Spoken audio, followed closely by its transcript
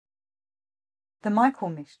The Michael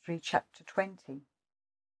Mystery, Chapter 20.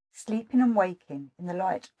 Sleeping and waking in the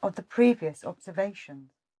light of the previous observations.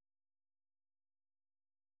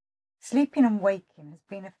 Sleeping and waking has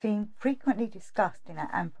been a theme frequently discussed in our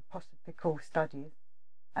anthroposophical studies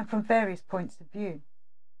and from various points of view.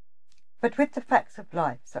 But with the facts of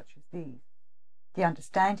life such as these, the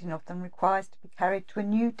understanding of them requires to be carried to a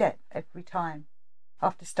new depth every time,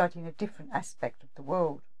 after studying a different aspect of the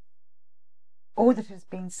world. All that has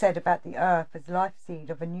been said about the earth as life seed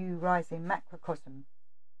of a new rising macrocosm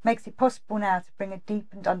makes it possible now to bring a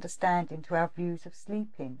deepened understanding to our views of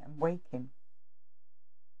sleeping and waking.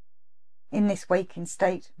 In this waking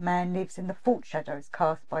state, man lives in the thought shadows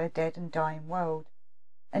cast by a dead and dying world,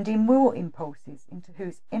 and in will impulses into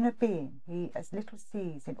whose inner being he as little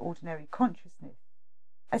sees in ordinary consciousness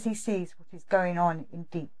as he sees what is going on in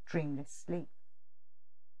deep dreamless sleep.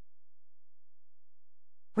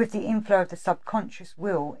 With the inflow of the subconscious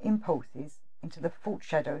will impulses into the thought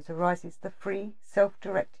shadows arises the free,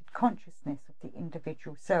 self-directed consciousness of the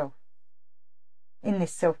individual self. In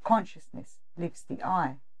this self-consciousness lives the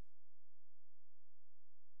I.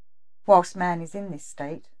 Whilst man is in this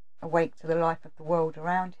state, awake to the life of the world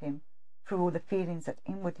around him, through all the feelings that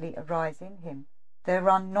inwardly arise in him, there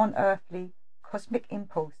run non-earthly, cosmic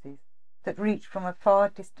impulses that reach from a far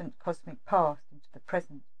distant cosmic past into the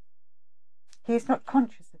present. He is not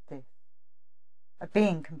conscious of this. A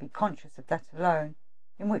being can be conscious of that alone,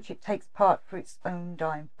 in which it takes part through its own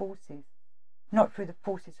dying forces, not through the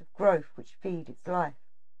forces of growth which feed its life.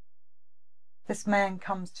 Thus man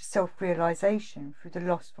comes to self-realization through the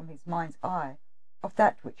loss from his mind's eye of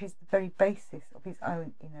that which is the very basis of his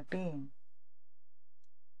own inner being.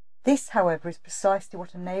 This, however, is precisely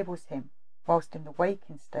what enables him, whilst in the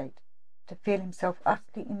waking state, to feel himself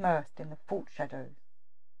utterly immersed in the thought shadows.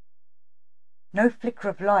 No flicker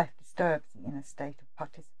of life disturbs the inner state of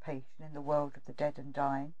participation in the world of the dead and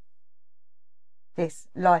dying. This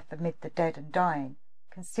life amid the dead and dying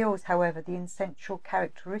conceals, however, the essential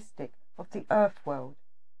characteristic of the earth world,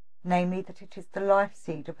 namely that it is the life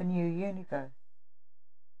seed of a new universe.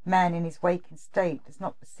 Man in his waking state does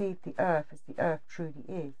not perceive the earth as the earth truly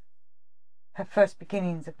is. Her first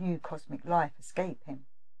beginnings of new cosmic life escape him.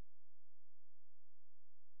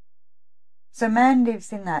 So man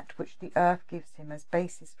lives in that which the earth gives him as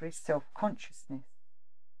basis for his self-consciousness.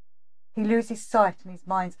 He loses sight in his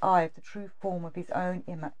mind's eye of the true form of his own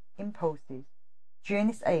impulses during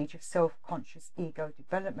this age of self-conscious ego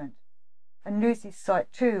development, and loses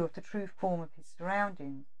sight too of the true form of his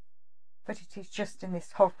surroundings. But it is just in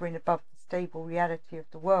this hovering above the stable reality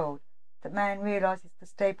of the world that man realizes the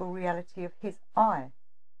stable reality of his I,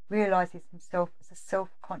 realizes himself as a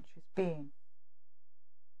self-conscious being.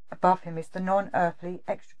 Above him is the non-earthly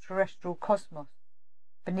extraterrestrial cosmos.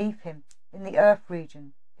 Beneath him, in the earth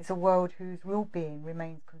region, is a world whose real being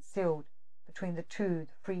remains concealed. Between the two,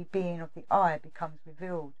 the free being of the I becomes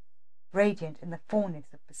revealed, radiant in the fullness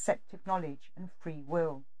of perceptive knowledge and free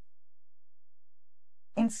will.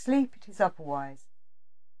 In sleep it is otherwise.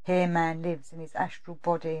 Here man lives in his astral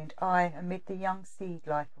body and I amid the young seed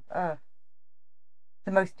life of earth.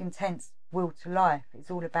 The most intense will to life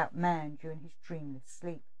is all about man during his dreamless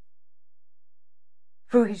sleep.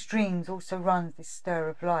 Through his dreams also runs this stir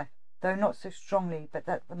of life, though not so strongly but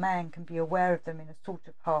that the man can be aware of them in a sort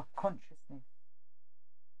of half-consciousness.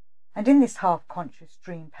 And in this half-conscious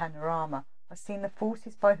dream panorama are seen the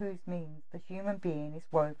forces by whose means the human being is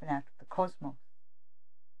woven out of the cosmos.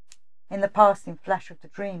 In the passing flash of the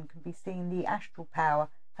dream can be seen the astral power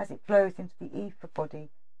as it flows into the ether body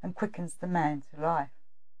and quickens the man to life.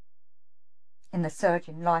 In the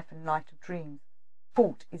surging life and light of dreams,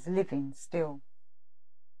 thought is living still.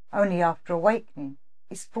 Only after awakening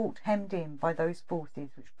is thought hemmed in by those forces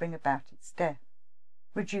which bring about its death,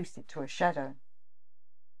 reduce it to a shadow.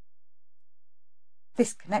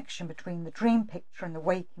 This connection between the dream picture and the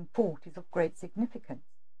waking thought is of great significance.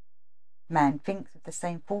 Man thinks of the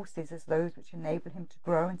same forces as those which enable him to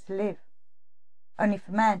grow and to live. Only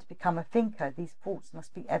for man to become a thinker, these thoughts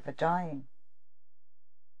must be ever dying.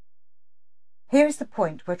 Here is the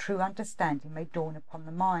point where true understanding may dawn upon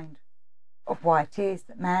the mind, of why it is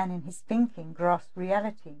that man in his thinking grasps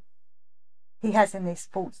reality. He has in his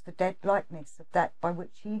thoughts the dead likeness of that by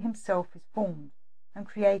which he himself is formed and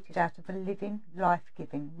created out of a living,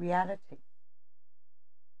 life-giving reality.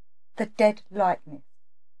 The dead likeness.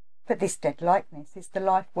 But this dead likeness is the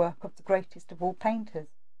life-work of the greatest of all painters,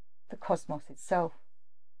 the cosmos itself.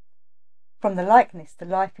 From the likeness the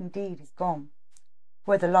life indeed is gone.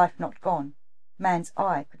 Were the life not gone, man's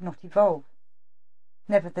I could not evolve.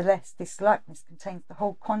 Nevertheless, this likeness contains the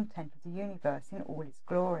whole content of the universe in all its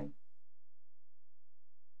glory.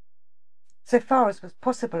 So far as was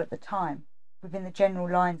possible at the time, within the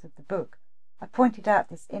general lines of the book, I pointed out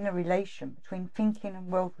this inner relation between thinking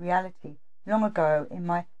and world reality long ago in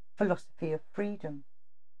my Philosophy of Freedom.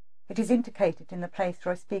 It is indicated in the place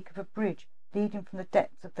where I speak of a bridge leading from the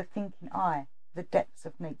depths of the thinking eye to the depths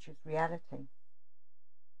of nature's reality.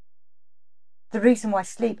 The reason why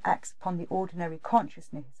sleep acts upon the ordinary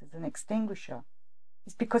consciousness as an extinguisher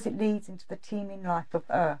is because it leads into the teeming life of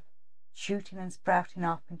Earth, shooting and sprouting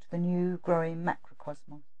up into the new growing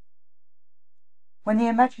macrocosmos. When the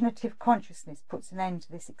imaginative consciousness puts an end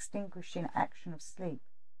to this extinguishing action of sleep,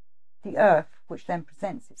 the Earth, which then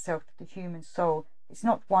presents itself to the human soul, is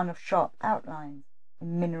not one of sharp outlines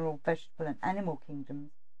in mineral, vegetable and animal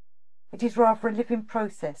kingdoms. It is rather a living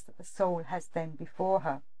process that the soul has then before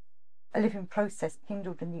her, a living process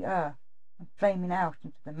kindled in the Earth and flaming out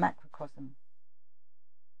into the macrocosm.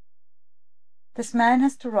 This man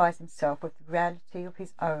has to rise himself with the reality of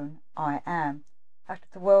his own I am, out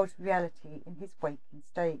of the world's reality in his waking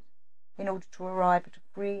state, in order to arrive at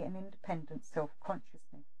a free and independent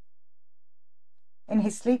self-consciousness. In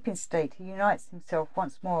his sleeping state he unites himself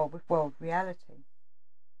once more with world reality.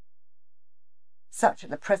 Such at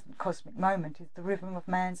the present cosmic moment is the rhythm of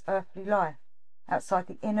man's earthly life, outside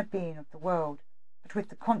the inner being of the world, but with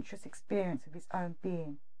the conscious experience of his own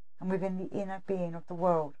being, and within the inner being of the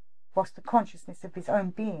world, whilst the consciousness of his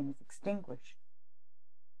own being is extinguished.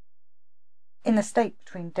 In the state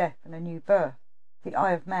between death and a new birth, the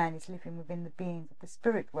I of man is living within the beings of the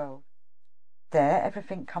spirit world. There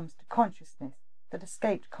everything comes to consciousness that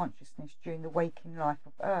escaped consciousness during the waking life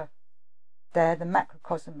of Earth. There the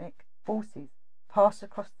macrocosmic forces pass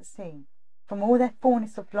across the scene, from all their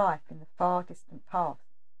fullness of life in the far distant past,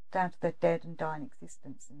 down to their dead and dying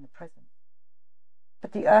existence in the present.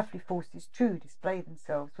 But the earthly forces too display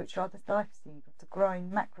themselves, which are the life seed of the growing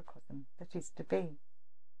macrocosm that is to be.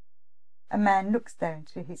 A man looks there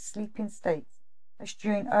into his sleeping states, as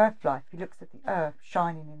during earth life he looks at the earth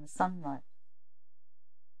shining in the sunlight.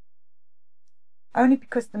 Only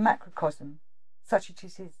because the macrocosm, such it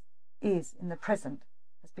is in the present,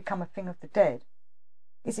 has become a thing of the dead,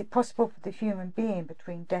 is it possible for the human being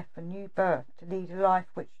between death and new birth to lead a life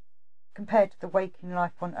which, compared to the waking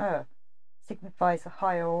life on earth, signifies a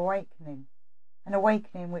higher awakening, an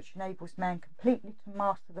awakening which enables man completely to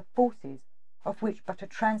master the forces of which but a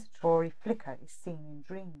transitory flicker is seen in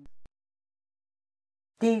dreams.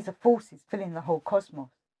 These are forces filling the whole cosmos.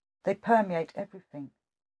 They permeate everything.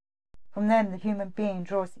 From them the human being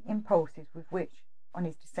draws the impulses with which, on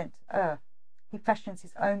his descent to earth, he fashions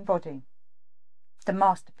his own body, the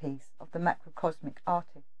masterpiece of the macrocosmic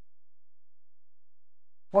artist.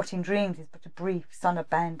 What in dreams is but a brief,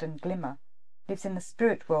 sun-abandoned glimmer, lives in the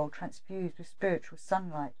spirit world transfused with spiritual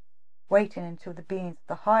sunlight, waiting until the beings of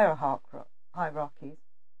the higher hierarchies,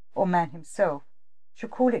 or man himself, shall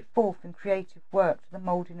call it forth in creative work to the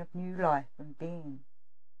moulding of new life and being.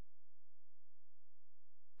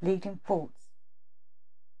 Leading thoughts.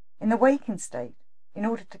 In the waking state, in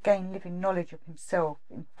order to gain living knowledge of himself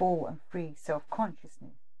in full and free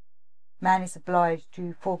self-consciousness, man is obliged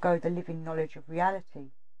to forego the living knowledge of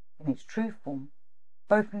reality, in its true form,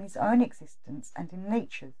 both in his own existence and in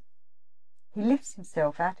nature's. He lifts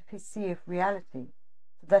himself out of his sea of reality,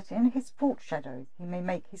 so that in his thought shadows he may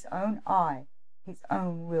make his own I, his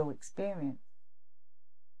own real experience.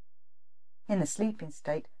 In the sleeping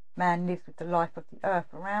state, man lives with the life of the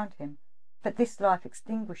earth around him, but this life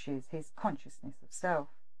extinguishes his consciousness of self.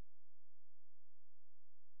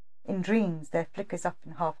 In dreams there flickers up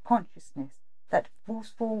in half-consciousness that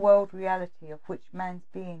forceful world reality of which man's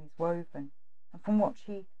being is woven, and from which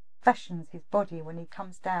he fashions his body when he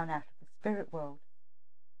comes down out of the spirit world.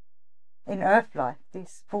 In earth life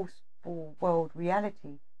this forceful world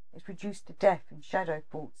reality is reduced to death in shadow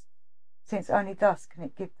thoughts, since only thus can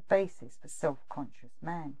it give the basis for self-conscious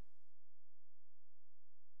man.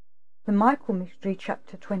 The Michael Mystery,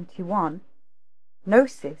 Chapter 21,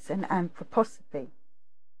 Gnosis and Anthroposophy.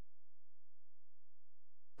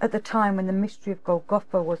 At the time when the mystery of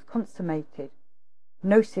Golgotha was consummated,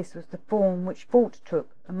 Gnosis was the form which thought took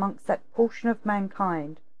amongst that portion of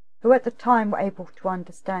mankind who at the time were able to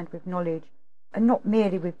understand with knowledge, and not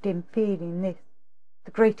merely with dim feeling, this,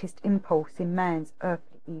 the greatest impulse in man's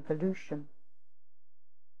earthly evolution.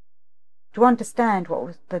 To understand what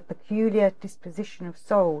was the peculiar disposition of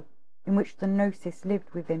soul in which the Gnosis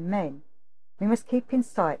lived within men, we must keep in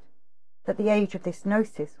sight that the age of this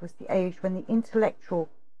Gnosis was the age when the intellectual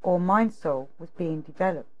or mind-soul was being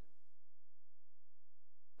developed.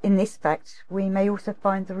 In this fact we may also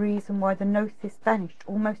find the reason why the Gnosis vanished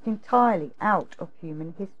almost entirely out of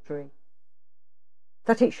human history.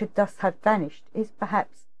 That it should thus have vanished is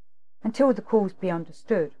perhaps until the cause be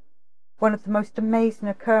understood, one of the most amazing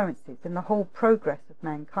occurrences in the whole progress of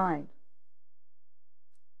mankind.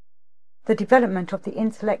 The development of the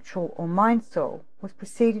intellectual or mind soul was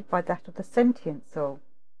preceded by that of the sentient soul,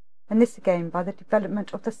 and this again by the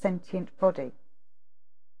development of the sentient body.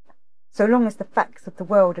 So long as the facts of the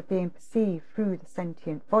world are being perceived through the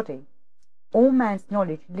sentient body, all man's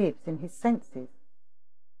knowledge lives in his senses.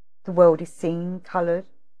 The world is seen, coloured,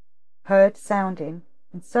 heard sounding,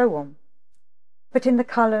 and so on. But in the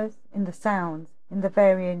colours, in the sounds, in the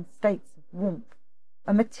varying states of warmth,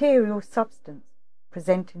 a material substance,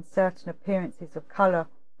 presenting certain appearances of colour,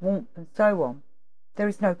 warmth, and so on, there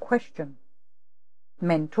is no question.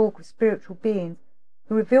 Men talk of spiritual beings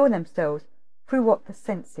who reveal themselves through what the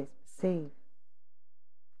senses perceive.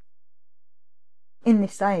 In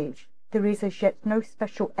this age, there is as yet no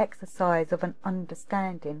special exercise of an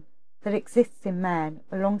understanding that exists in man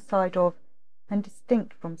alongside of and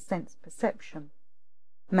distinct from sense perception.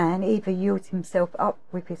 Man either yields himself up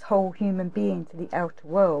with his whole human being to the outer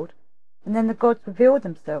world, and then the gods reveal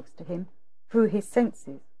themselves to him through his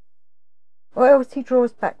senses, or else he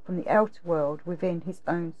draws back from the outer world within his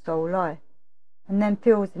own soul life, and then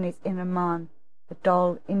feels in his inner man a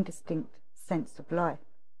dull, indistinct sense of life.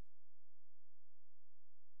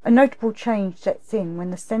 A notable change sets in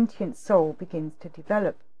when the sentient soul begins to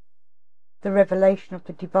develop. The revelation of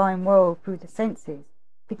the divine world through the senses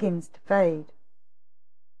begins to fade.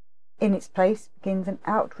 In its place begins an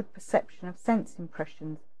outward perception of sense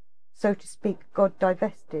impressions, so to speak God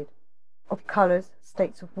divested, of colours,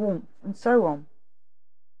 states of warmth, and so on.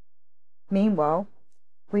 Meanwhile,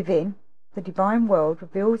 within, the divine world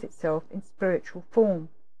reveals itself in spiritual form,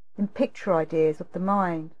 in picture ideas of the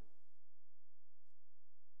mind.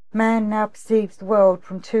 Man now perceives the world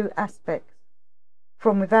from two aspects,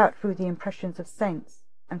 from without through the impressions of sense,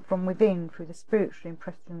 and from within through the spiritual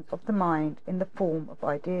impressions of the mind in the form of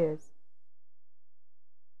ideas.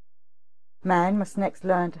 Man must next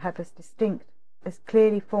learn to have as distinct, as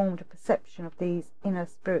clearly formed a perception of these inner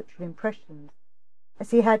spiritual impressions as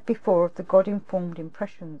he had before of the God-informed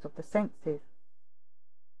impressions of the senses.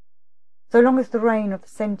 So long as the reign of the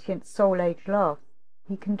sentient soul age lasts,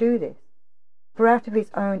 he can do this, for out of his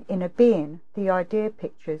own inner being the idea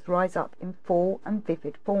pictures rise up in full and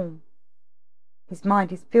vivid form. His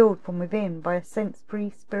mind is filled from within by a sense-free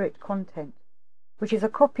spirit content, which is a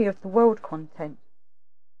copy of the world content.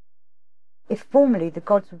 If formerly the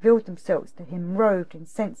gods revealed themselves to him robed in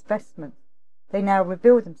sense vestments, they now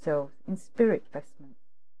reveal themselves in spirit vestments.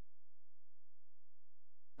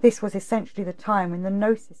 This was essentially the time when the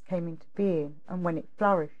gnosis came into being and when it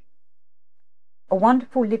flourished. A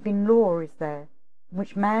wonderful living law is there, in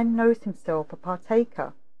which man knows himself a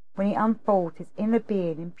partaker when he unfolds his inner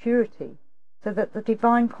being in purity, so that the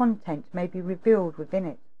divine content may be revealed within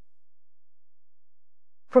it.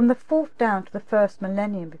 From the 4th down to the 1st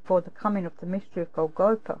millennium before the coming of the mystery of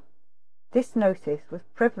Golgotha, this gnosis was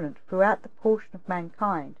prevalent throughout the portion of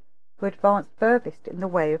mankind who advanced furthest in the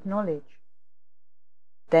way of knowledge.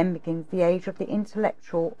 Then begins the age of the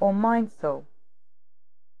intellectual or mind soul.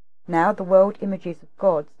 Now the world images of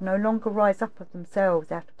gods no longer rise up of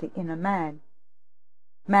themselves out of the inner man.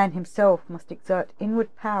 Man himself must exert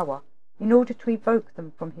inward power in order to evoke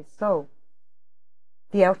them from his soul.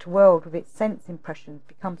 The outer world with its sense impressions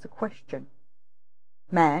becomes a question.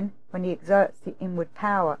 Man, when he exerts the inward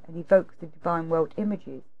power and evokes the divine world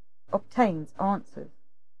images, obtains answers.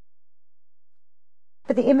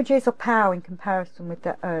 But the images are power in comparison with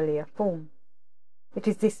their earlier form. It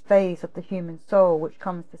is this phase of the human soul which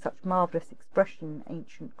comes to such marvellous expression in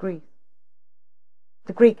ancient Greece.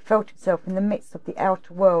 The Greek felt himself in the midst of the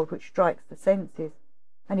outer world which strikes the senses,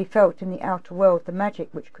 and he felt in the outer world the magic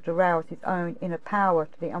which could arouse his own inner power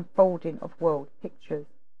to the unfolding of world pictures.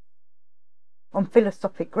 On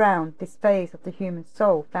philosophic ground, this phase of the human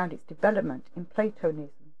soul found its development in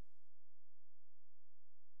Platonism.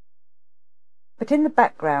 But in the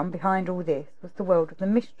background behind all this was the world of the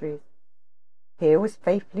mysteries. Here was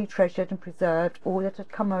faithfully treasured and preserved all that had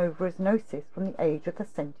come over as gnosis from the age of the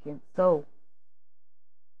sentient soul.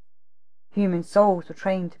 Human souls were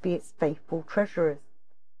trained to be its faithful treasurers.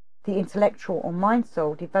 The intellectual or mind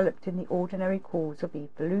soul developed in the ordinary course of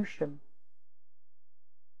evolution.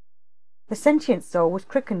 The sentient soul was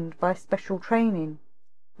quickened by special training,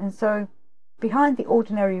 and so, behind the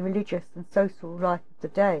ordinary religious and social life of the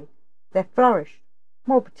day, there flourished,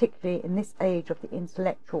 more particularly in this age of the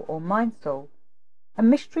intellectual or mind soul, a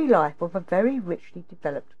mystery life of a very richly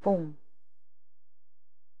developed form.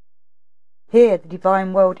 Here the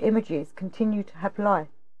divine world images continued to have life,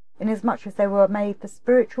 inasmuch as they were made the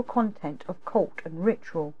spiritual content of cult and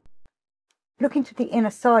ritual. Look into the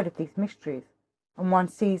inner side of these mysteries, and one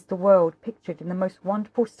sees the world pictured in the most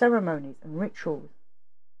wonderful ceremonies and rituals.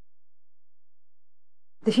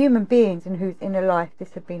 The human beings in whose inner life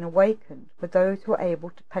this had been awakened were those who were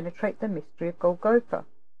able to penetrate the mystery of Golgotha,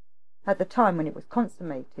 at the time when it was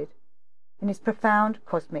consummated, in its profound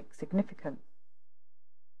cosmic significance.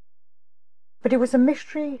 But it was a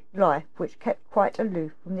mystery life which kept quite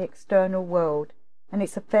aloof from the external world and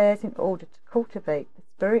its affairs in order to cultivate the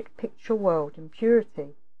spirit picture world in purity,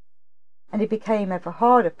 and it became ever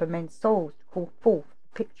harder for men's souls to call forth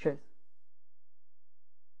the pictures.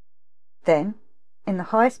 Then, in the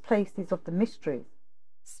highest places of the mysteries,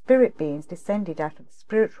 spirit beings descended out of the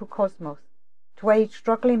spiritual cosmos to aid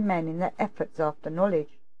struggling men in their efforts after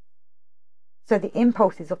knowledge. So the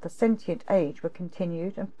impulses of the sentient age were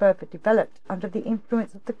continued and further developed under the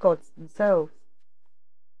influence of the gods themselves.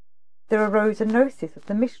 There arose a gnosis of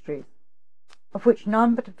the mysteries, of which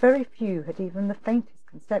none but a very few had even the faintest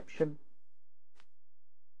conception.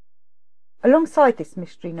 Alongside this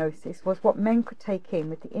mystery gnosis was what men could take in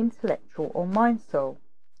with the intellectual or mind soul.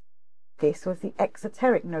 This was the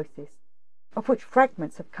exoteric gnosis, of which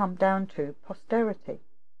fragments have come down to posterity.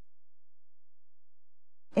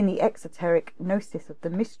 In the exoteric gnosis of the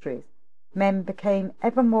mysteries, men became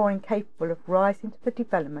ever more incapable of rising to the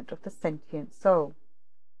development of the sentient soul,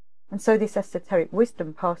 and so this esoteric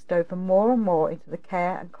wisdom passed over more and more into the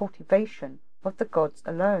care and cultivation of the gods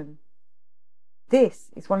alone. This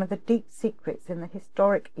is one of the deep secrets in the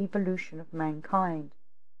historic evolution of mankind.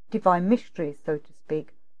 Divine mysteries, so to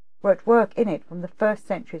speak, were at work in it from the first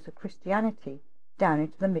centuries of Christianity down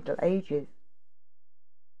into the Middle Ages.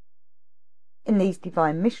 In these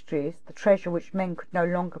divine mysteries, the treasure which men could no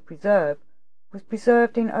longer preserve was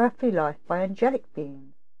preserved in earthly life by angelic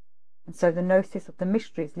beings, and so the gnosis of the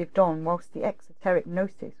mysteries lived on whilst the exoteric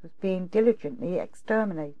gnosis was being diligently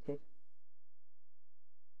exterminated.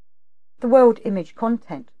 The world image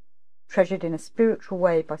content, treasured in a spiritual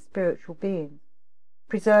way by spiritual beings,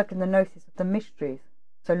 preserved in the gnosis of the mysteries,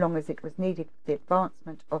 so long as it was needed for the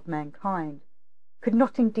advancement of mankind, could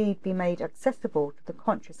not indeed be made accessible to the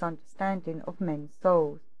conscious understanding of men's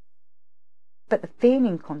souls. But the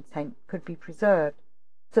feeling content could be preserved,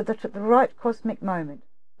 so that at the right cosmic moment,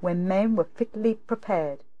 when men were fitly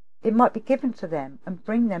prepared, it might be given to them and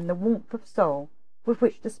bring them the warmth of soul with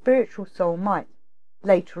which the spiritual soul might,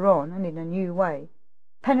 later on and in a new way,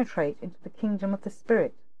 penetrate into the kingdom of the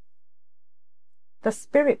spirit. The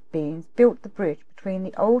spirit beings built the bridge between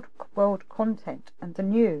the old world content and the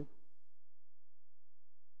new.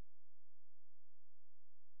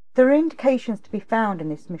 There are indications to be found in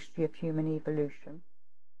this mystery of human evolution.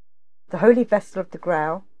 The holy vessel of the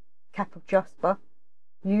Graal, cap of jasper,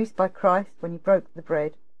 used by Christ when he broke the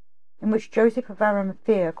bread, in which Joseph of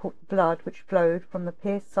Arimathea caught the blood which flowed from the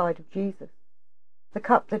pierced side of Jesus, the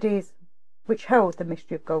cup that is, which held the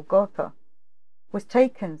mystery of Golgotha, was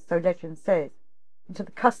taken, so legend says, into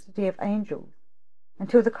the custody of angels,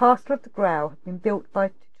 until the castle of the Graal had been built by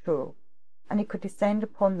Titular, and it could descend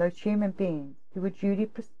upon those human beings who were duly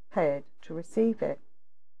prepared to receive it.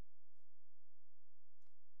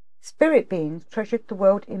 Spirit beings treasured the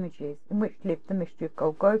world images in which lived the mystery of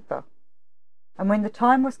Golgotha, and when the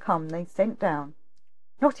time was come they sent down,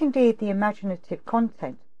 not indeed the imaginative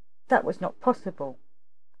content, that was not possible,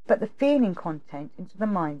 but the feeling content into the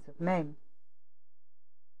minds of men.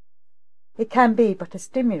 It can be but a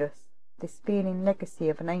stimulus, this feeling legacy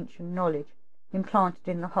of an ancient knowledge implanted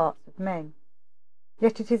in the hearts of men,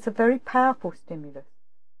 yet it is a very powerful stimulus,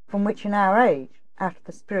 from which in our age, out of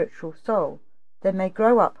the spiritual soul, there may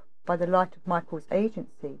grow up, by the light of Michael's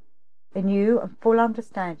agency, a new and full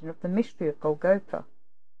understanding of the mystery of Golgotha.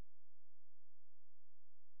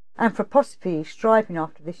 Anthroposophy is striving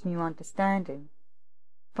after this new understanding.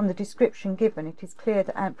 From the description given, it is clear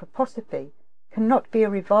that anthroposophy cannot be a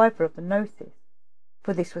reviver of the gnosis,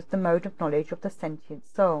 for this was the mode of knowledge of the sentient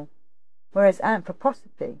soul, whereas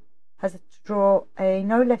anthroposophy has to draw a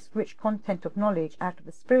no less rich content of knowledge out of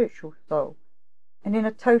the spiritual soul, and in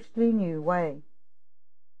a totally new way.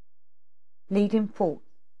 Leading thoughts.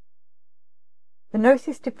 The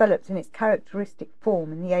gnosis develops in its characteristic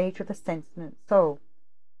form in the age of the sentient soul,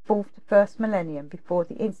 4th to 1st millennium before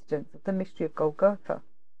the incidents of the mystery of Golgotha.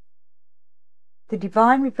 The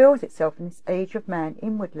divine reveals itself in this age of man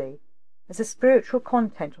inwardly as a spiritual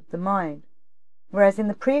content of the mind, whereas in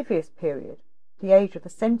the previous period, the age of the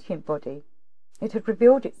sentient body, it had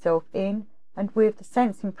revealed itself in and with the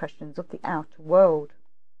sense impressions of the outer world.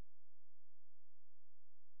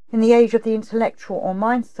 In the age of the intellectual or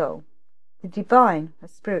mind soul, the divine,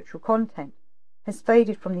 as spiritual content, has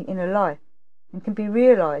faded from the inner life and can be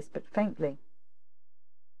realized but faintly.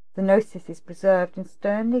 The gnosis is preserved in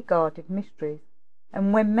sternly guarded mysteries,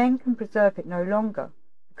 and when men can preserve it no longer,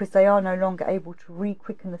 because they are no longer able to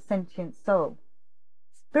re-quicken the sentient soul,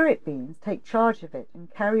 spirit beings take charge of it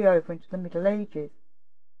and carry over into the Middle Ages,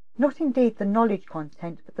 not indeed the knowledge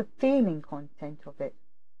content, but the feeling content of it.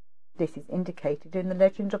 This is indicated in the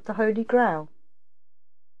legend of the Holy Grail.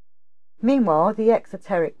 Meanwhile, the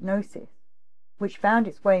exoteric gnosis, which found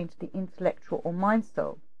its way into the intellectual or mind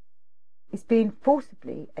soul, is being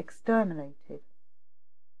forcibly exterminated.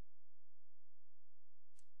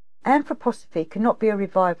 Anthroposophy cannot be a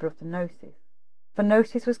revival of the gnosis, for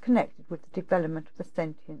gnosis was connected with the development of the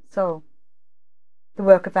sentient soul. The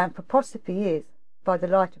work of anthroposophy is, by the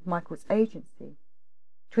light of Michael's agency,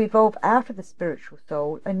 to evolve out of the spiritual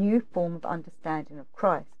soul a new form of understanding of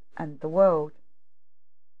Christ and the world.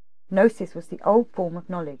 Gnosis was the old form of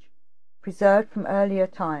knowledge, preserved from earlier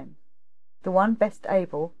times, the one best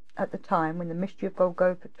able, at the time when the mystery of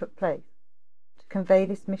Golgotha took place, to convey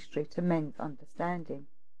this mystery to men's understanding.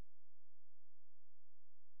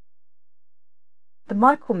 The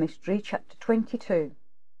Michael Mystery, Chapter 22.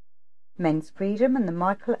 Men's Freedom and the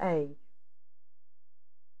Michael Age.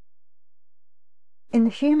 In the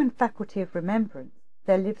human faculty of remembrance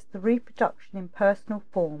there lives the reproduction in personal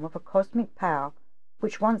form of a cosmic power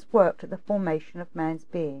which once worked at the formation of man's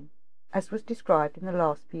being, as was described in the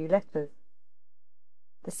last few letters.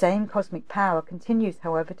 The same cosmic power continues,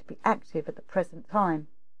 however, to be active at the present time.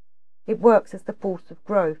 It works as the force of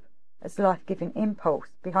growth, as life-giving impulse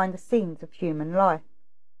behind the scenes of human life.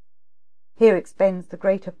 Here expends the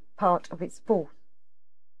greater part of its force.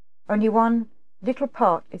 Only one little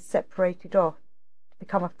part is separated off to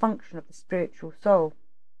become a function of the spiritual soul.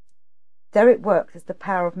 There it works as the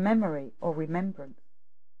power of memory or remembrance.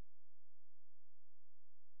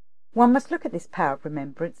 One must look at this power of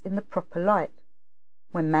remembrance in the proper light.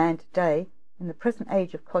 When man today, in the present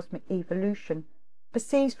age of cosmic evolution,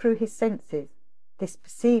 perceives through his senses, this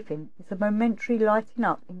perceiving is a momentary lighting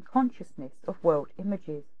up in consciousness of world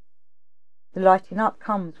images. The lighting up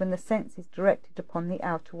comes when the sense is directed upon the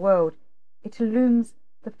outer world. It illumines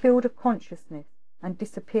the field of consciousness and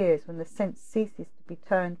disappears when the sense ceases to be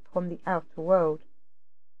turned upon the outer world.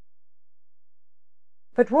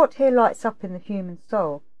 But what here lights up in the human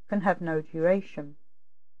soul can have no duration.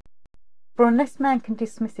 For unless man can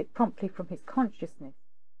dismiss it promptly from his consciousness,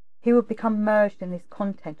 he will become merged in this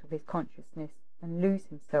content of his consciousness and lose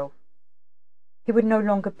himself. He would no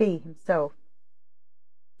longer be himself.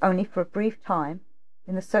 Only for a brief time,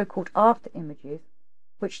 in the so-called after-images,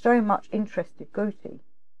 which so much interested Goethe,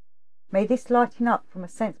 may this lighting up from a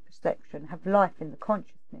sense perception have life in the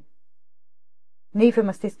consciousness. Neither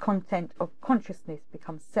must this content of consciousness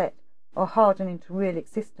become set or harden into real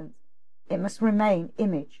existence. It must remain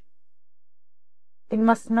image. It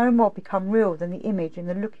must no more become real than the image in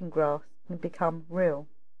the looking-glass can become real.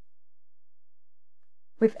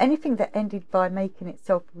 With anything that ended by making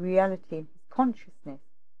itself a reality in his consciousness,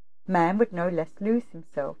 man would no less lose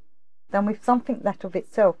himself than with something that of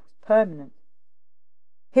itself was permanent.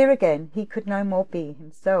 Here again he could no more be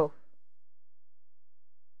himself.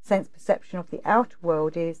 Sense perception of the outer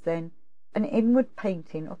world is, then, an inward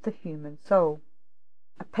painting of the human soul,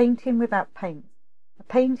 a painting without paints. A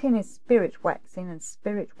painting is spirit waxing and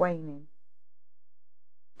spirit waning.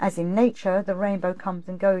 As in nature the rainbow comes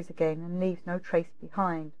and goes again and leaves no trace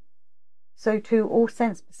behind, so too all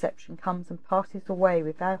sense perception comes and passes away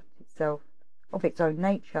without itself, of its own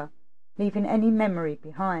nature, leaving any memory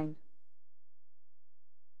behind.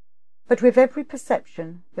 But with every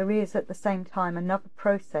perception there is at the same time another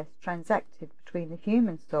process transacted between the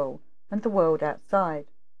human soul and the world outside.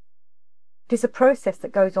 It is a process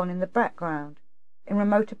that goes on in the background, in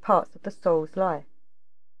remoter parts of the soul's life.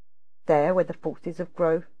 There, where the forces of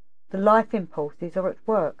growth, the life impulses are at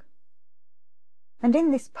work. And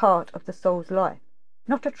in this part of the soul's life,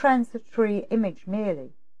 not a transitory image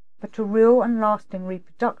merely, but a real and lasting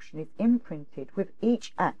reproduction is imprinted with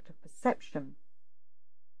each act of perception.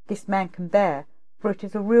 This man can bear, for it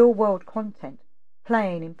is a real world content,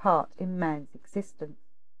 playing in part in man's existence.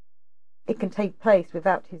 It can take place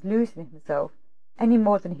without his losing himself, any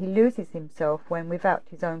more than he loses himself when, without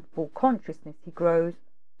his own full consciousness, he grows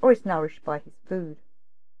or is nourished by his food.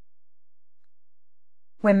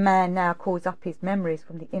 When man now calls up his memories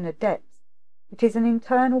from the inner depths, it is an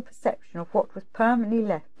internal perception of what was permanently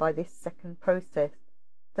left by this second process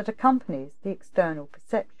that accompanies the external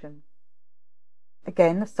perception.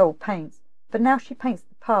 Again the soul paints, but now she paints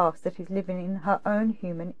the past that is living in her own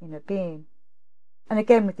human inner being. And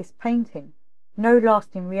again with this painting, no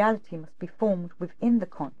lasting reality must be formed within the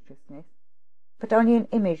consciousness, but only an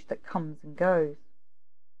image that comes and goes.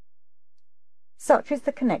 Such is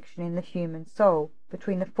the connection in the human soul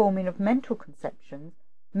between the forming of mental conceptions,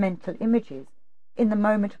 mental images, in the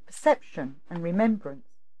moment of perception and remembrance.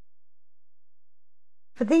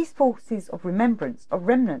 For these forces of remembrance are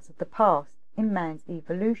remnants of the past in man's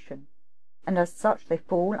evolution, and as such they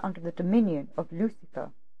fall under the dominion of Lucifer.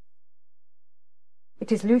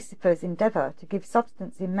 It is Lucifer's endeavour to give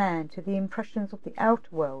substance in man to the impressions of the outer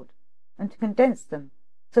world, and to condense them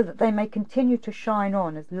so that they may continue to shine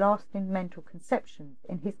on as lasting mental conceptions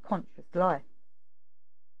in his conscious life.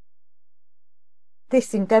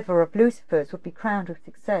 This endeavour of Lucifer's would be crowned with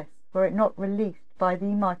success were it not released by the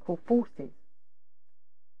Michael forces.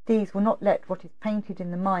 These will not let what is painted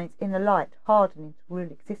in the mind's inner light harden into real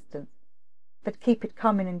existence, but keep it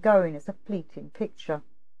coming and going as a fleeting picture.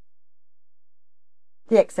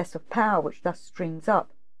 The excess of power which thus streams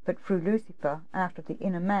up, but through Lucifer, out of the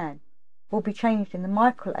inner man, will be changed in the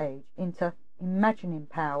Michael age into imagining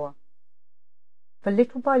power. For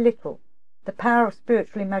little by little, the power of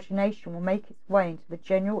spiritual imagination will make its way into the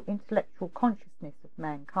general intellectual consciousness of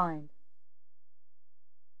mankind.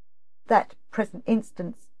 That present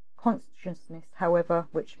instant's consciousness, however,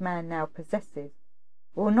 which man now possesses,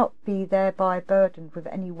 will not be thereby burdened with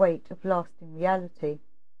any weight of lasting reality.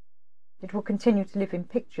 It will continue to live in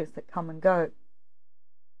pictures that come and go.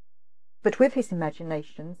 But with his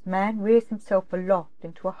imaginations, man rears himself aloft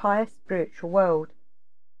into a higher spiritual world,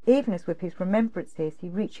 even as with his remembrances he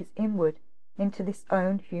reaches inward into this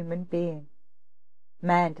own human being.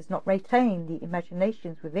 Man does not retain the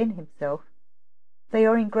imaginations within himself. They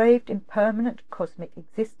are engraved in permanent cosmic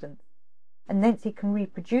existence, and thence he can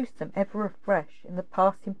reproduce them ever afresh in the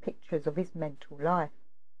passing pictures of his mental life.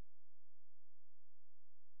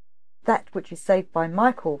 That which is saved by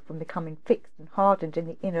Michael from becoming fixed and hardened in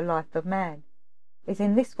the inner life of man is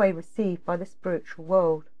in this way received by the spiritual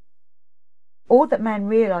world. All that man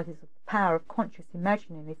realizes of the power of conscious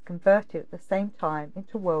imagining is converted at the same time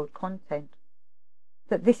into world content.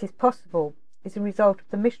 That this is possible is a result of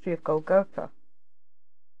the mystery of Golgotha.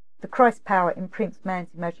 The Christ power imprints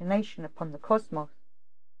man's imagination upon the cosmos,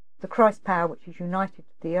 the Christ power which is united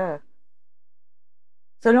to the earth.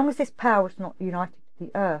 So long as this power was not united to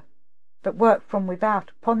the earth, but worked from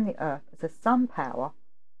without upon the earth as a sun power,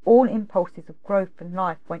 all impulses of growth and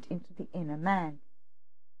life went into the inner man.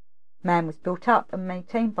 Man was built up and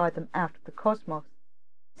maintained by them out of the cosmos.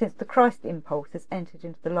 Since the Christ impulse has entered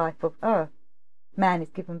into the life of earth, man is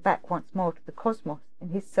given back once more to the cosmos in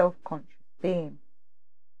his self-conscious being.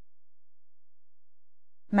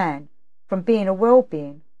 Man, from being a world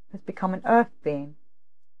being, has become an earth being.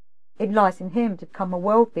 It lies in him to become a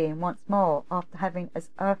world being once more after having as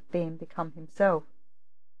earth being become himself.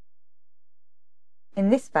 In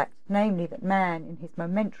this fact, namely, that man, in his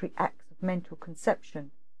momentary acts of mental conception,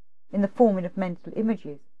 in the forming of mental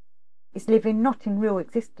images, is living not in real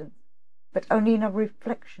existence, but only in a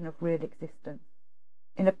reflection of real existence.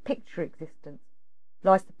 In a picture existence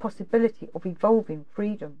lies the possibility of evolving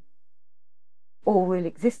freedom. All real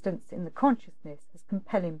existence in the consciousness has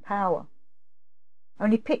compelling power.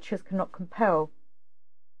 Only pictures cannot compel.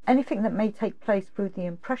 Anything that may take place through the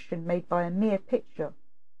impression made by a mere picture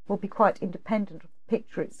will be quite independent of the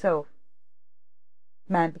picture itself.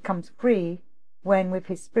 Man becomes free when, with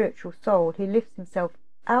his spiritual soul, he lifts himself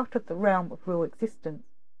out of the realm of real existence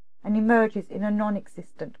and emerges in a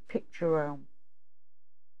non-existent picture realm.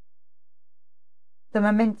 The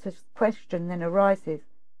momentous question then arises,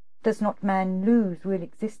 does not man lose real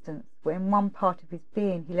existence when one part of his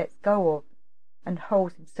being he lets go of and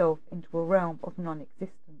holds himself into a realm of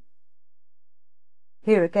non-existence?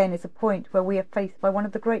 Here again is a point where we are faced by one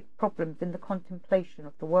of the great problems in the contemplation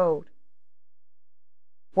of the world.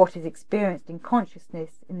 What is experienced in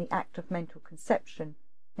consciousness in the act of mental conception,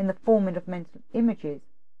 in the forming of mental images,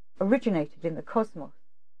 originated in the cosmos.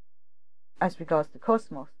 As regards the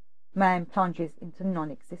cosmos, man plunges into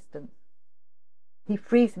non-existence. He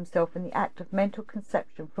frees himself in the act of mental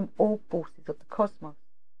conception from all forces of the cosmos.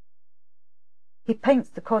 He paints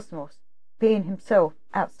the cosmos, being himself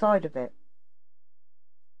outside of it.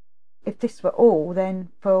 If this were all, then,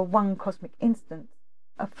 for one cosmic instant,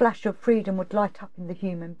 a flash of freedom would light up in the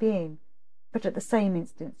human being, but at the same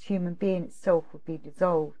instant human being itself would be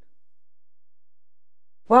dissolved.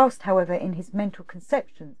 Whilst, however, in his mental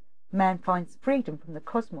conceptions man finds freedom from the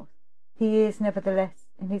cosmos, he is nevertheless,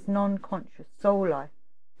 in his non-conscious soul life,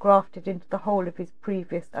 grafted into the whole of his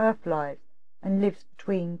previous earth lives, and lives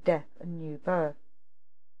between death and new birth.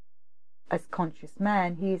 As conscious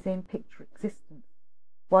man he is in picture existence,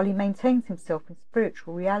 while he maintains himself in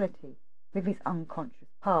spiritual reality with his unconscious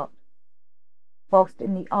part. Whilst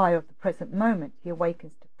in the eye of the present moment he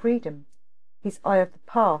awakens to freedom, his eye of the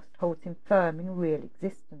past holds him firm in real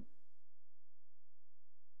existence.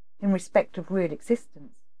 In respect of real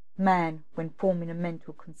existence, man, when forming a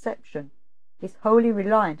mental conception, is wholly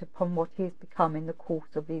reliant upon what he has become in the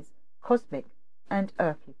course of his cosmic and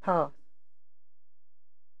earthly past.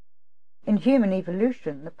 In human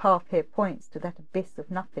evolution, the path here points to that abyss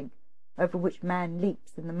of nothing over which man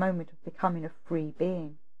leaps in the moment of becoming a free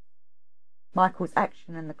being. Michael's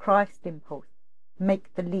action and the Christ impulse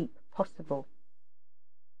make the leap possible.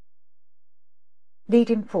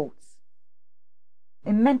 Leading thoughts.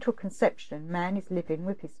 In mental conception, man is living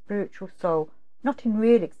with his spiritual soul not in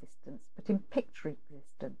real existence, but in picture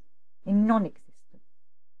existence, in non-existence.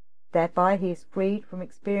 Thereby he is freed from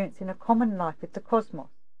experiencing a common life with the cosmos.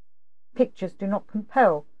 Pictures do not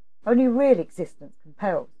compel, only real existence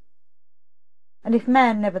compels. And if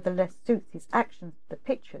man nevertheless suits his actions to the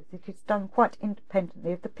pictures, it is done quite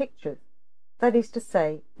independently of the pictures, that is to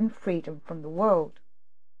say, in freedom from the world.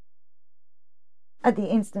 At the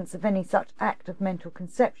instance of any such act of mental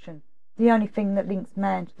conception, the only thing that links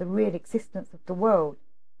man to the real existence of the world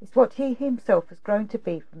is what he himself has grown to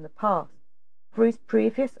be from the past, through his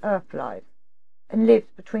previous earth lives, and lives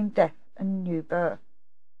between death and new birth.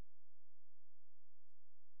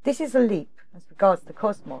 This is a leap, as regards the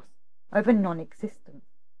cosmos, over non-existence,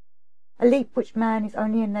 a leap which man is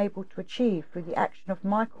only enabled to achieve through the action of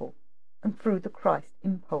Michael and through the Christ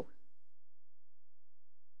impulse.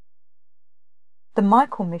 The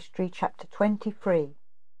Michael Mystery, Chapter 23.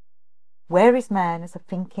 Where is man as a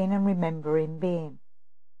thinking and remembering being?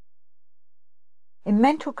 In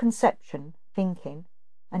mental conception, thinking,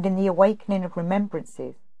 and in the awakening of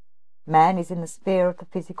remembrances, man is in the sphere of the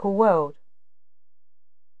physical world.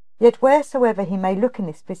 Yet wheresoever he may look in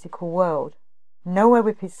this physical world, nowhere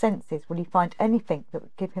with his senses will he find anything that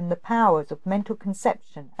would give him the powers of mental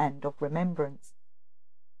conception and of remembrance.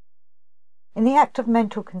 In the act of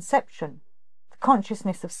mental conception, the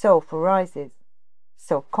consciousness of self arises.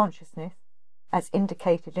 Self-consciousness, as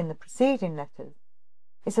indicated in the preceding letters,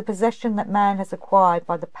 is a possession that man has acquired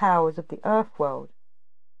by the powers of the earth world,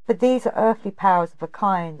 but these are earthly powers of a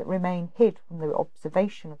kind that remain hid from the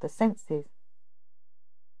observation of the senses.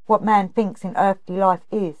 What man thinks in earthly life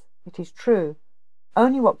is, it is true,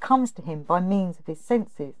 only what comes to him by means of his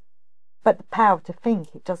senses, but the power to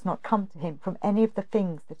think it does not come to him from any of the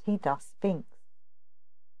things that he thus thinks.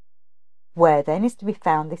 Where then is to be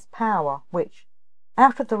found this power, which,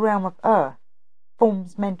 out of the realm of earth,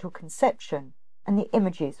 forms mental conception and the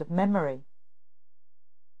images of memory?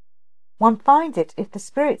 One finds it if the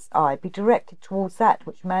spirit's eye be directed towards that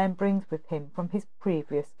which man brings with him from his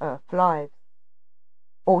previous earth lives.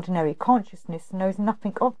 Ordinary consciousness knows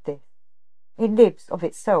nothing of this. It lives of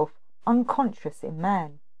itself, unconscious in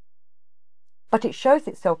man. But it shows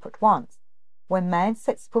itself at once, when man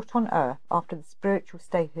sets foot on earth after the spiritual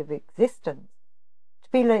state of existence,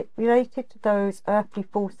 to be related to those earthly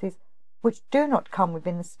forces which do not come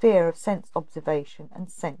within the sphere of sense observation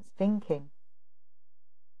and sense thinking.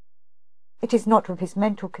 It is not with his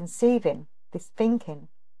mental conceiving, this thinking,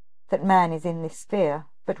 that man is in this sphere,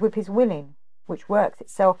 but with his willing, which works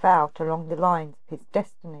itself out along the lines of his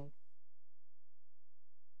destiny.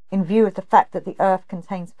 In view of the fact that the earth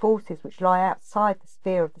contains forces which lie outside the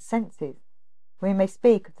sphere of the senses, we may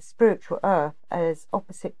speak of the spiritual earth as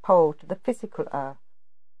opposite pole to the physical earth.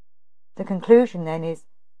 The conclusion, then, is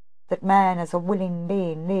that man as a willing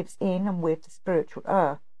being lives in and with the spiritual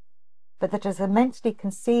earth, but that as a mentally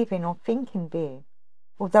conceiving or thinking being,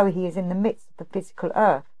 although he is in the midst of the physical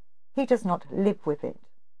earth, he does not live with it.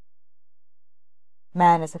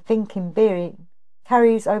 Man as a thinking being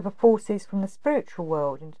carries over forces from the spiritual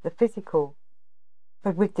world into the physical,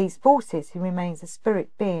 but with these forces he remains a spirit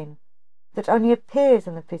being that only appears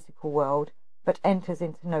in the physical world but enters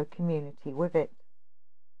into no community with it.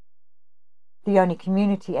 The only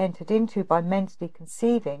community entered into by mentally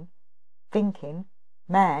conceiving, thinking,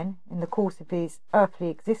 man in the course of his earthly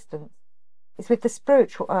existence is with the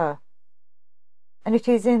spiritual earth, and it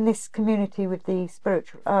is in this community with the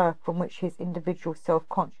spiritual earth from which his individual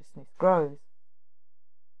self-consciousness grows.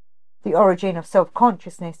 The origin of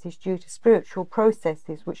self-consciousness is due to spiritual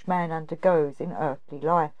processes which man undergoes in earthly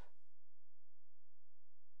life.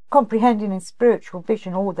 Comprehending in spiritual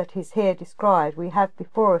vision all that is here described, we have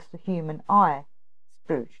before us the human eye,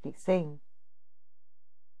 spiritually seen.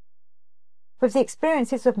 With the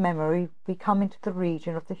experiences of memory, we come into the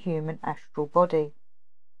region of the human astral body.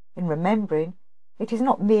 In remembering, it is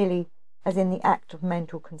not merely, as in the act of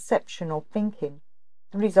mental conception or thinking,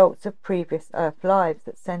 the results of previous earth lives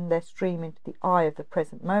that send their stream into the eye of the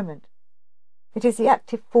present moment. It is the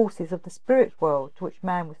active forces of the spirit world to which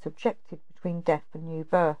man was subjected between death and new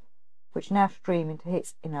birth, which now stream into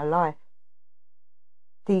its inner life.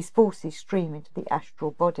 These forces stream into the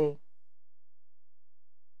astral body.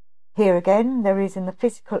 Here again, there is in the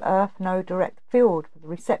physical earth no direct field for the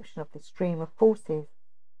reception of this stream of forces.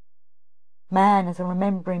 Man, as a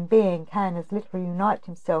remembering being, can as little unite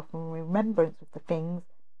himself in remembrance with the things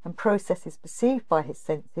and processes perceived by his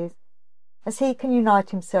senses, as he can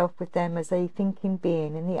unite himself with them as a thinking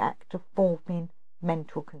being in the act of forming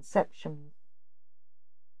mental conceptions.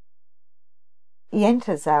 He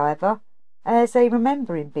enters, however, as a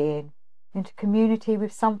remembering being, into community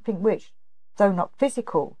with something which, though not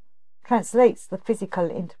physical, translates the physical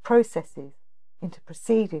into processes, into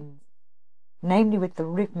proceedings, namely with the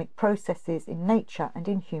rhythmic processes in nature and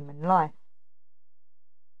in human life.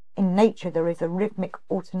 In nature there is a rhythmic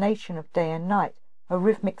alternation of day and night, a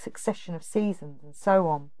rhythmic succession of seasons, and so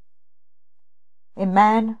on. In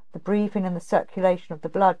man, the breathing and the circulation of the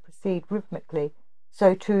blood proceed rhythmically,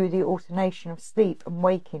 so too the alternation of sleep and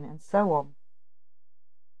waking, and so on.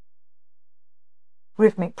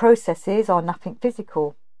 Rhythmic processes are nothing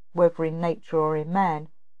physical, whether in nature or in man.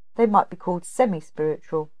 They might be called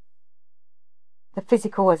semi-spiritual. The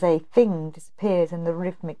physical as a thing disappears in the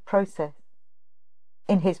rhythmic process.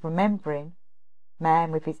 In his remembering,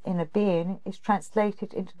 man with his inner being is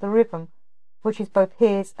translated into the rhythm which is both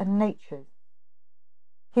his and nature's.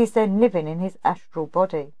 He is then living in his astral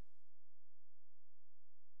body.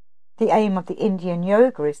 The aim of the Indian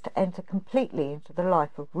yoga is to enter completely into the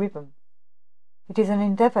life of rhythm. It is an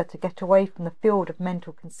endeavour to get away from the field of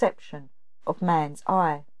mental conception of man's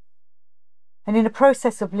eye, and in a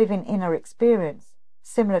process of living inner experience,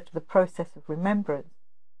 similar to the process of remembrance,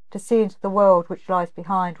 to see into the world which lies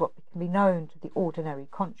behind what can be known to the ordinary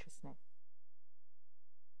consciousness.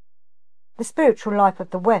 The spiritual life of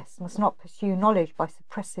the West must not pursue knowledge by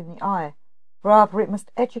suppressing the eye, rather it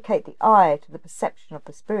must educate the eye to the perception of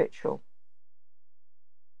the spiritual.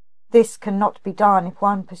 This cannot be done if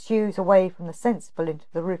one pursues away from the sensible into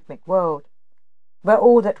the rhythmic world, where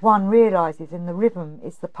all that one realizes in the rhythm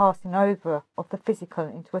is the passing over of the physical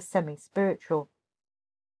into a semi-spiritual.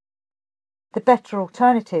 The better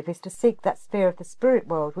alternative is to seek that sphere of the spirit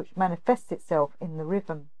world which manifests itself in the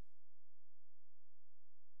rhythm.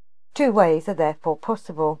 Two ways are therefore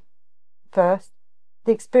possible. First,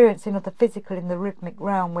 the experiencing of the physical in the rhythmic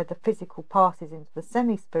realm where the physical passes into the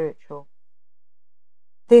semi-spiritual.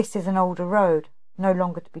 This is an older road, no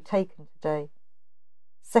longer to be taken today.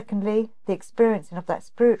 Secondly, the experiencing of that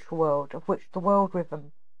spiritual world of which the world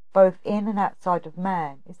rhythm, both in and outside of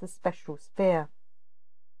man, is the special sphere,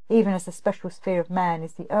 even as the special sphere of man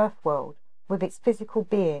is the earth world, with its physical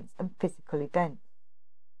beings and physical events.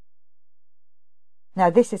 Now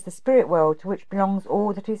this is the spirit world to which belongs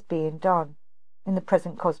all that is being done, in the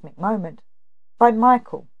present cosmic moment, by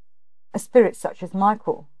Michael. A spirit such as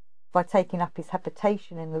Michael, by taking up his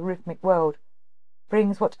habitation in the rhythmic world,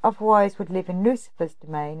 brings what otherwise would live in Lucifer's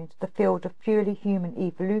domain into the field of purely human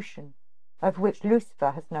evolution, over which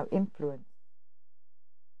Lucifer has no influence.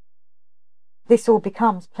 This all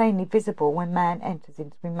becomes plainly visible when man enters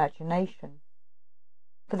into imagination.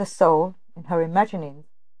 For the soul, in her imaginings,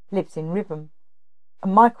 lives in rhythm,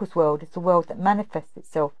 and Michael's world is the world that manifests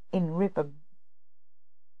itself in rhythm.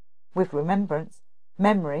 With remembrance,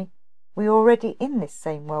 memory, we are already in this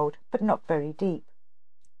same world, but not very deep.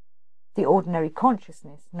 The ordinary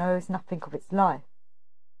consciousness knows nothing of its life,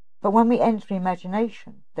 but when we enter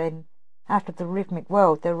imagination, then, out of the rhythmic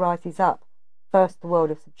world there rises up, first the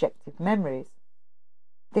world of subjective memories.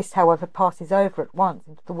 This, however, passes over at once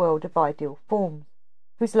into the world of ideal forms,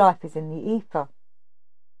 whose life is in the ether.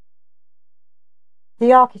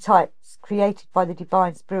 The archetypes created by the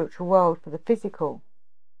divine spiritual world for the physical,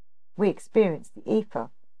 we experience the ether,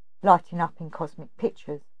 lighting up in cosmic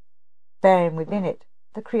pictures, bearing within it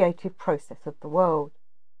the creative process of the world,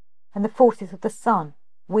 and the forces of the sun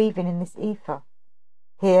weaving in this ether.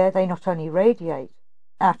 Here they not only radiate,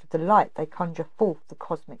 out of the light they conjure forth the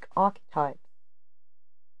cosmic archetypes.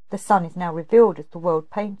 The sun is now revealed as the world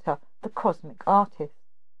painter, the cosmic artist.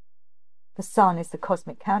 The sun is the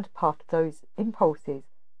cosmic counterpart of those impulses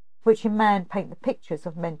which in man paint the pictures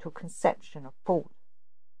of mental conception of thought.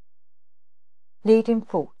 Leading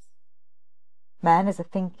thoughts. Man as a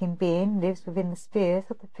thinking being lives within the spheres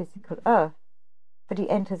of the physical earth, but he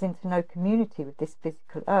enters into no community with this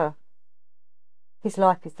physical earth. His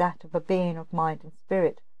life is that of a being of mind and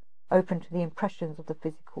spirit, open to the impressions of the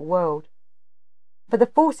physical world. But the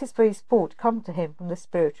forces for his thought come to him from the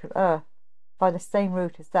spiritual earth, by the same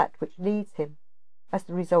route as that which leads him, as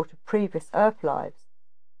the result of previous earth lives,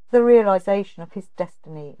 to the realization of his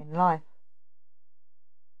destiny in life.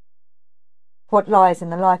 What lies in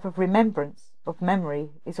the life of remembrance, of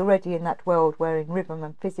memory is already in that world wherein rhythm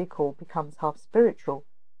and physical becomes half spiritual,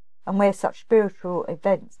 and where such spiritual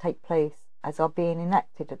events take place as are being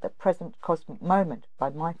enacted at the present cosmic moment by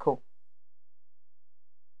Michael.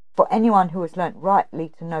 For anyone who has learnt rightly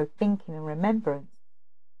to know thinking and remembrance,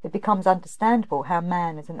 it becomes understandable how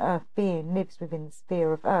man as an earth being lives within the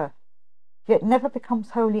sphere of earth, yet never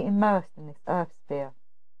becomes wholly immersed in this earth sphere.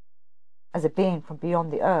 As a being from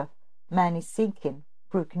beyond the earth, man is seeking,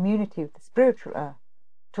 through community with the spiritual earth,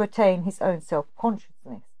 to attain his own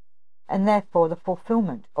self-consciousness, and therefore the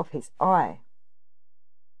fulfillment of his I.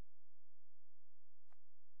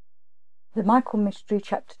 The Michael Mystery,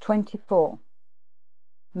 Chapter 24.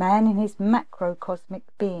 Man in his macrocosmic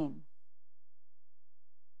being.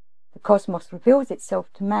 The cosmos reveals itself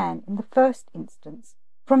to man in the first instance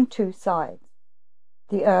from two sides,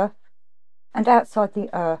 the earth, and outside the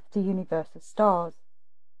earth the universe of stars.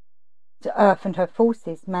 To earth and her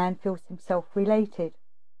forces man feels himself related.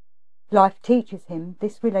 Life teaches him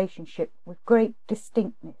this relationship with great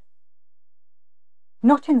distinctness.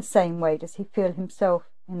 Not in the same way does he feel himself,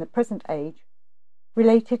 in the present age,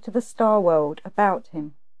 related to the star world about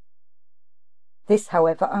him. This,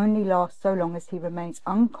 however, only lasts so long as he remains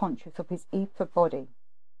unconscious of his ether body.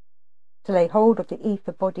 To lay hold of the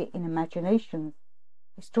ether body in imaginations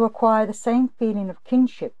is to acquire the same feeling of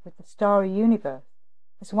kinship with the starry universe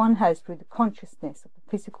as one has through the consciousness of the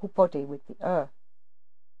physical body with the earth.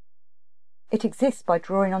 It exists by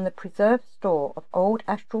drawing on the preserved store of old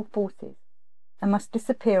astral forces, and must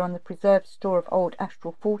disappear on the preserved store of old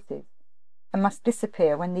astral forces, and must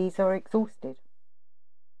disappear when these are exhausted.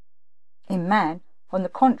 In man, on the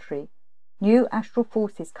contrary, new astral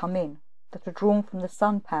forces come in that are drawn from the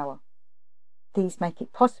sun power. These make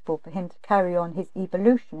it possible for him to carry on his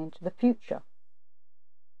evolution into the future.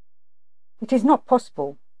 It is not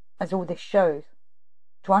possible, as all this shows,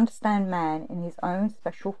 to understand man in his own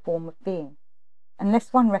special form of being,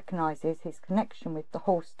 unless one recognizes his connection with the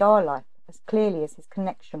whole star life as clearly as his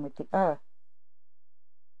connection with the earth.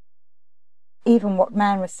 Even what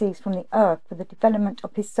man receives from the earth for the development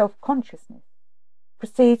of his self-consciousness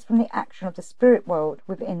proceeds from the action of the spirit world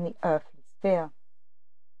within the earthly sphere.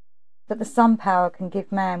 That the sun power can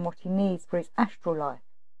give man what he needs for his astral life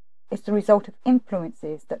is the result of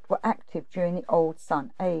influences that were active during the old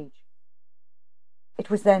sun age. It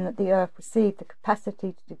was then that the earth received the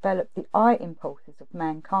capacity to develop the I impulses of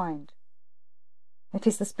mankind. It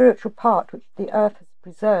is the spiritual part which the earth has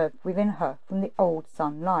preserved within her from the old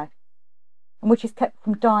sun life, and which is kept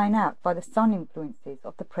from dying out by the sun influences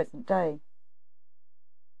of the present day.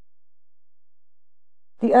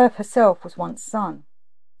 The earth herself was once sun,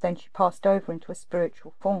 then she passed over into a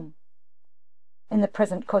spiritual form. In the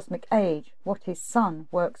present cosmic age, what is sun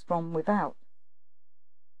works from without.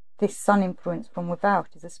 This sun influence from without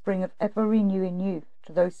is a spring of ever-renewing youth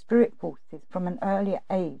to those spirit forces from an earlier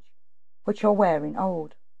age which are wearing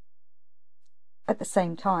old. At the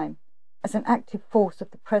same time, as an active force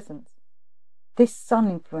of the present, this sun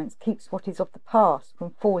influence keeps what is of the past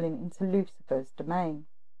from falling into Lucifer's domain.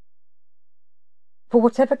 For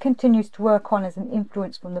whatever continues to work on as an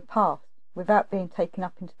influence from the past, without being taken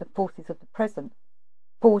up into the forces of the present,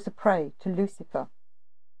 falls a prey to Lucifer.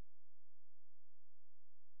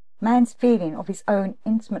 Man's feeling of his own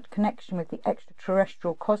intimate connection with the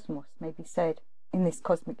extraterrestrial cosmos may be said, in this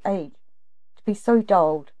cosmic age, to be so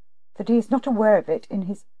dulled that he is not aware of it in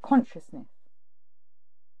his consciousness.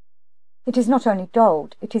 It is not only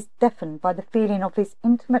dulled, it is deafened by the feeling of his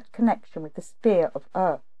intimate connection with the sphere of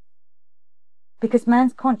earth. Because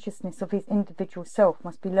man's consciousness of his individual self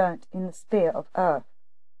must be learnt in the sphere of earth,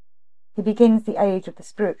 he begins the age of the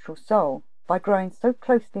spiritual soul by growing so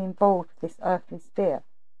closely involved with this earthly sphere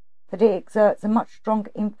that it exerts a much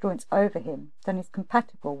stronger influence over him than is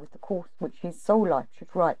compatible with the course which his soul life should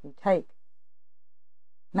rightly take.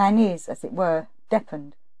 Man is, as it were,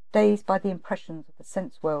 deafened, dazed by the impressions of the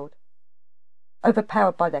sense world.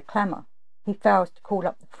 Overpowered by their clamour, he fails to call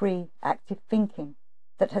up the free, active thinking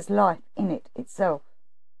that has life in it itself.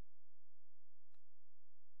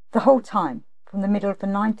 The whole time, from the middle of the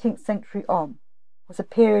 19th century on, was a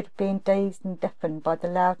period of being dazed and deafened by the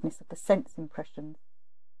loudness of the sense impressions.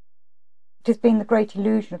 It has been the great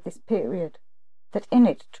illusion of this period that in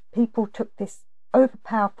it people took this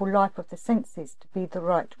overpowerful life of the senses to be the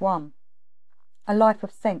right one, a life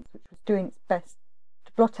of sense which was doing its best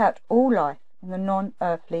to blot out all life in the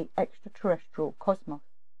non-earthly extraterrestrial cosmos.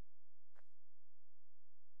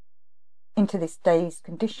 Into this dazed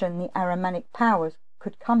condition the Ahrimanic powers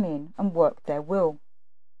could come in and work their will.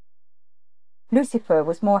 Lucifer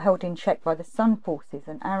was more held in check by the sun forces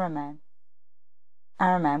than Ahriman.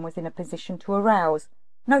 Ahriman was in a position to arouse,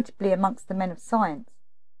 notably amongst the men of science,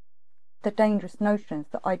 the dangerous notions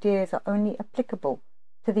that ideas are only applicable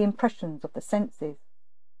to the impressions of the senses.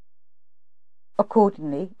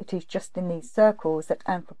 Accordingly, it is just in these circles that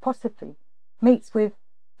anthroposophy meets with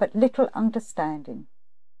but little understanding.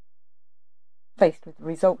 Faced with the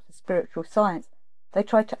results of spiritual science, they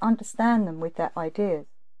try to understand them with their ideas.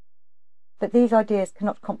 But these ideas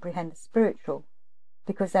cannot comprehend the spiritual,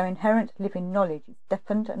 because their inherent living knowledge is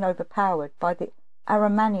deafened and overpowered by the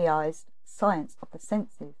Ahrimanized science of the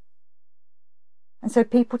senses. And so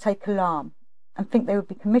people take alarm and think they would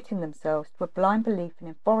be committing themselves to a blind belief in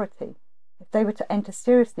authority if they were to enter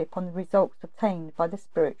seriously upon the results obtained by the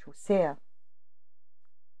spiritual seer.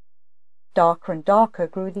 Darker and darker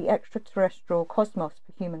grew the extraterrestrial cosmos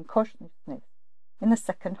for human consciousness in the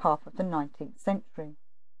second half of the 19th century.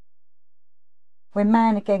 When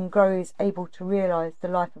man again grows able to realize the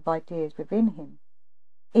life of ideas within him,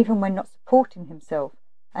 even when not supporting himself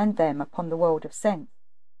and them upon the world of sense,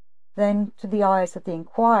 then to the eyes of the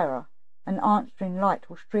inquirer an answering light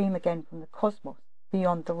will stream again from the cosmos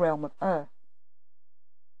beyond the realm of earth.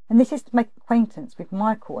 And this is to make acquaintance with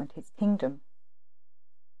Michael and his kingdom.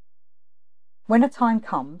 When a time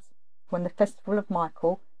comes when the festival of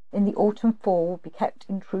Michael in the autumn fall will be kept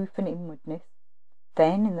in truth and inwardness,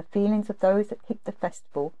 then in the feelings of those that keep the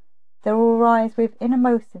festival there will arise with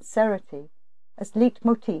innermost sincerity as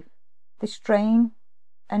leitmotif this strain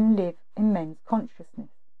and live in men's consciousness.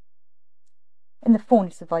 In the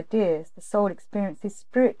fullness of ideas the soul experiences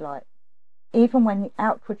spirit-light, even when the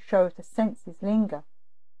outward show of the senses linger,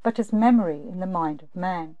 but as memory in the mind of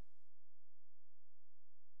man.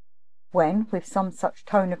 When, with some such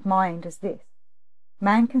tone of mind as this,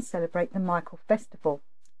 man can celebrate the Michael festival,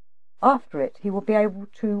 after it he will be able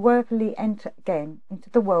to worthily enter again into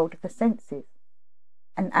the world of the senses,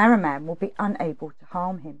 and Ahriman will be unable to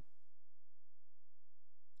harm him.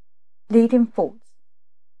 Leading thoughts.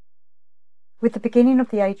 With the beginning of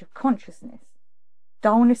the age of consciousness,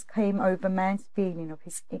 dullness came over man's feeling of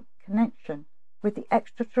his connection with the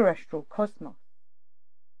extraterrestrial cosmos.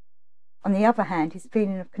 On the other hand, his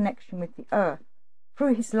feeling of connection with the earth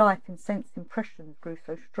through his life and sense impressions grew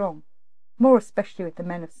so strong, more especially with the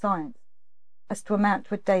men of science, as to amount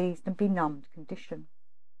to a dazed and benumbed condition.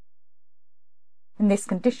 In this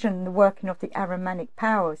condition the working of the Ahrimanic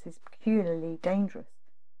powers is peculiarly dangerous,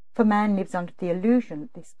 for man lives under the illusion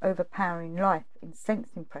that this overpowering life in sense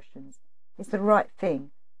impressions is the right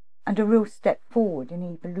thing and a real step forward in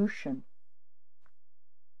evolution.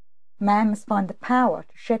 Man must find the power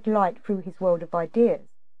to shed light through his world of ideas,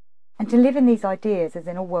 and to live in these ideas as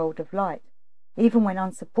in a world of light, even when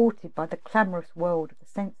unsupported by the clamorous world of the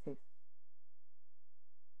senses.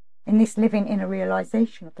 In this living inner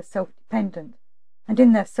realization of the self-dependent, and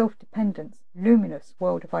in their self-dependence luminous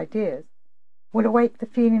world of ideas, will awake the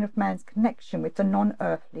feeling of man's connection with the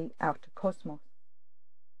non-earthly outer cosmos.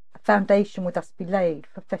 A foundation will thus be laid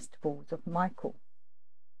for festivals of Michael.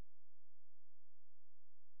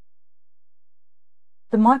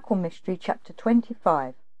 The Michael Mystery, Chapter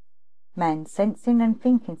 25. Man's sensing and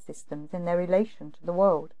thinking systems in their relation to the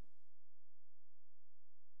world.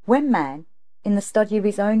 When man, in the study of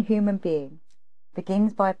his own human being,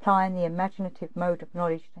 begins by applying the imaginative mode of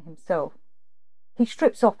knowledge to himself, he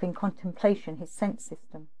strips off in contemplation his sense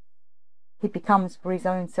system. He becomes for his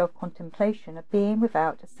own self-contemplation a being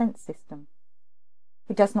without a sense system.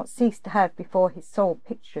 He does not cease to have before his soul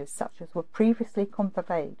pictures such as were previously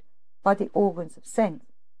conveyed by the organs of sense,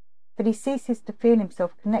 but he ceases to feel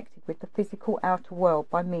himself connected with the physical outer world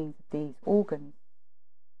by means of these organs.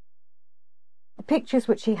 The pictures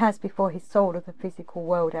which he has before his soul of the physical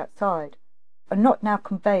world outside are not now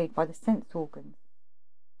conveyed by the sense organs.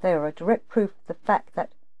 They are a direct proof of the fact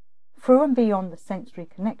that, through and beyond the sensory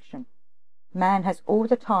connection, man has all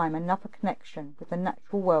the time another connection with the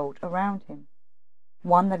natural world around him,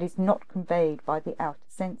 one that is not conveyed by the outer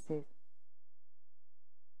senses.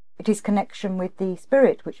 It is connection with the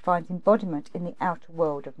spirit which finds embodiment in the outer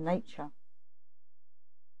world of nature.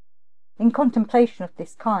 In contemplation of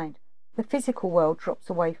this kind, the physical world drops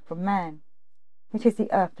away from man. It is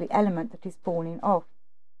the earthly element that is falling off.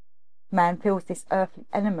 Man feels this earthly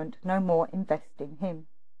element no more invest in him.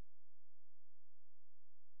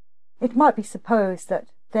 It might be supposed that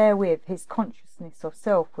therewith his consciousness of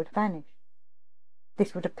self would vanish.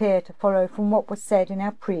 This would appear to follow from what was said in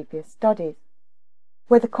our previous studies,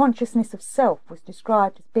 where the consciousness of self was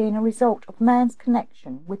described as being a result of man's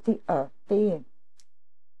connection with the earth being.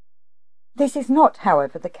 This is not,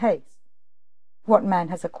 however, the case. What man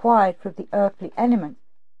has acquired through the earthly element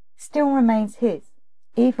still remains his,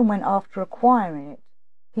 even when after acquiring it,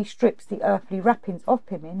 he strips the earthly wrappings off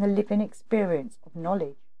him in the living experience of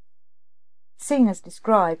knowledge. Seen as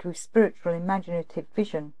described with spiritual imaginative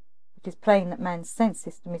vision, it is plain that man's sense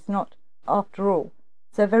system is not, after all,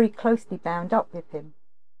 so very closely bound up with him.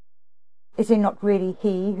 Is it not really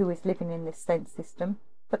he who is living in this sense system,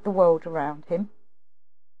 but the world around him?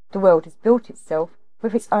 The world has built itself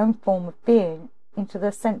with its own form of being into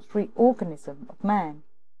the sensory organism of man.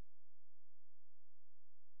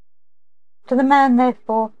 To the man,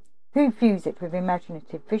 therefore, who views it with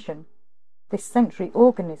imaginative vision, this sensory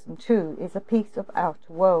organism, too, is a piece of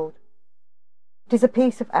outer world. It is a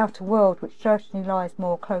piece of outer world which certainly lies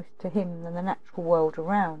more close to him than the natural world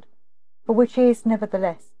around, but which is,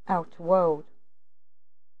 nevertheless, outer world.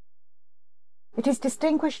 It is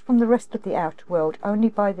distinguished from the rest of the outer world only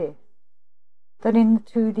by this, that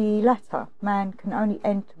into the latter man can only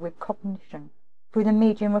enter with cognition through the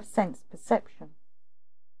medium of sense perception,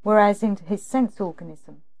 whereas into his sense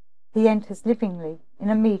organism he enters livingly in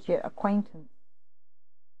immediate acquaintance.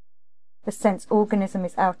 The sense organism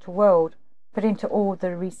is outer world, but into all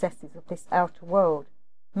the recesses of this outer world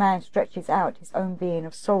man stretches out his own being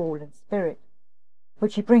of soul and spirit,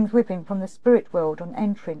 which he brings with him from the spirit world on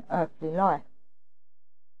entering earthly life.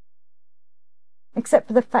 Except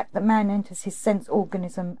for the fact that man enters his sense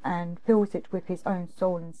organism and fills it with his own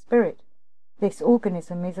soul and spirit, this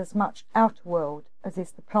organism is as much outer world as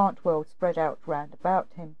is the plant world spread out round about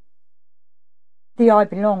him. The eye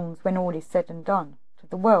belongs, when all is said and done, to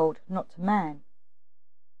the world, not to man,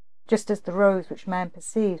 just as the rose which man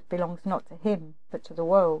perceives belongs not to him, but to the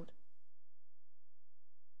world.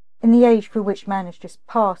 In the age through which man has just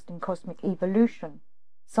passed in cosmic evolution,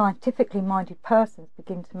 scientifically minded persons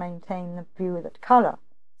begin to maintain the view that colour,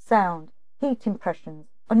 sound, heat impressions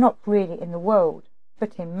are not really in the world,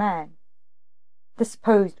 but in man. The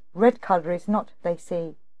supposed red colour is not, they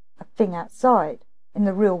see, a thing outside, in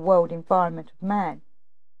the real world environment of man,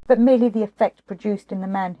 but merely the effect produced in the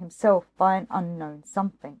man himself by an unknown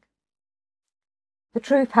something. The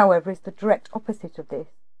truth, however, is the direct opposite of this.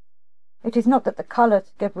 It is not that the colour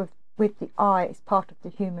together with the eye is part of the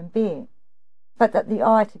human being, but that the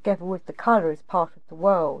eye together with the colour is part of the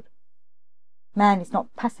world. Man is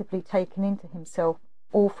not passively taken into himself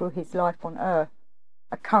all through his life on earth,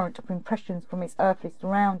 a current of impressions from his earthly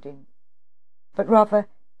surroundings, but rather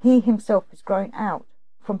he himself is growing out,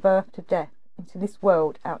 from birth to death, into this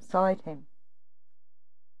world outside him.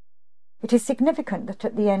 It is significant that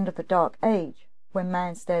at the end of the Dark Age, when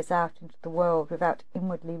man stares out into the world without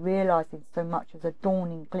inwardly realizing so much as a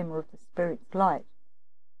dawning glimmer of the Spirit's light,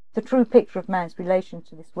 the true picture of man's relation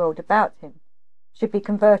to this world about him should be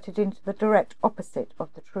converted into the direct opposite of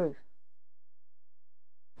the truth.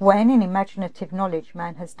 When, in imaginative knowledge,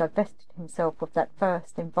 man has divested himself of that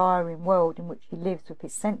first environing world in which he lives with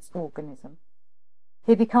his sense organism,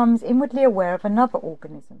 he becomes inwardly aware of another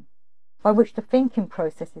organism, by which the thinking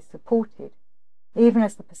process is supported, even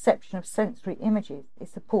as the perception of sensory images is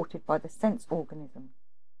supported by the sense organism.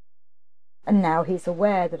 And now he is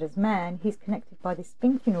aware that as man he is connected by this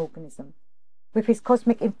thinking organism with his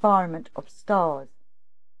cosmic environment of stars,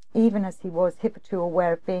 even as he was hitherto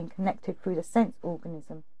aware of being connected through the sense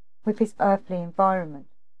organism with his earthly environment.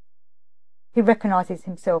 He recognizes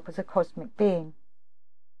himself as a cosmic being.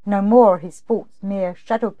 No more are his thoughts mere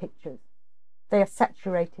shadow pictures. They are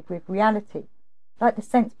saturated with reality, like the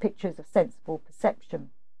sense pictures of sensible perception.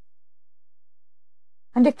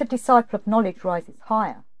 And if the disciple of knowledge rises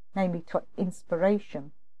higher, namely to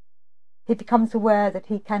inspiration, he becomes aware that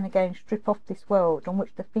he can again strip off this world on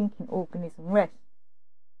which the thinking organism rests,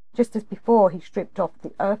 just as before he stripped off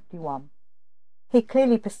the earthly one. He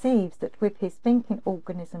clearly perceives that with his thinking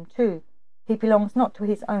organism too, he belongs not to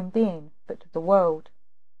his own being, but to the world.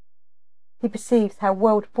 He perceives how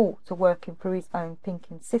world thoughts are working through his own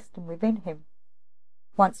thinking system within him.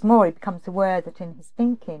 Once more he becomes aware that in his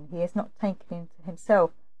thinking he has not taken into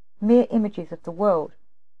himself mere images of the world,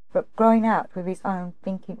 but growing out with his own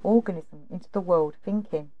thinking organism into the world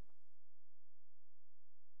thinking.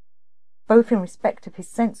 Both in respect of his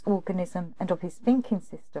sense organism and of his thinking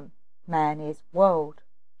system, man is world.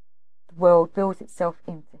 The world builds itself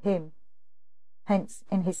into him. Hence,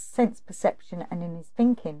 in his sense perception and in his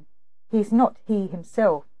thinking, he is not he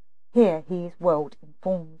himself. Here he is world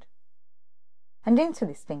informed. And into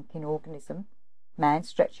this thinking organism, man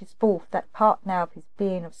stretches forth that part now of his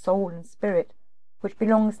being of soul and spirit, which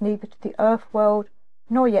belongs neither to the earth world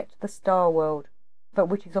nor yet to the star world, but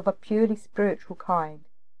which is of a purely spiritual kind,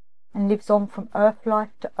 and lives on from earth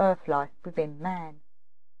life to earth life within man.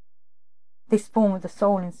 This form of the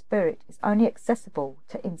soul and spirit is only accessible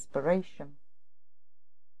to inspiration.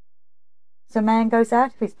 So man goes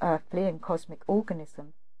out of his earthly and cosmic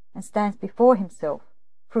organism and stands before himself,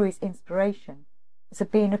 through his inspiration, as a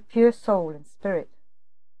being of pure soul and spirit.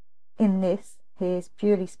 In this, his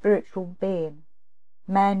purely spiritual being,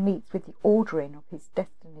 man meets with the ordering of his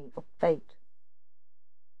destiny of fate.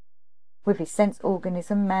 With his sense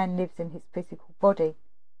organism, man lives in his physical body,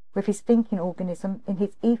 with his thinking organism in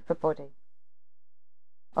his ether body.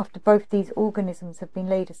 After both these organisms have been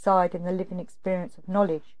laid aside in the living experience of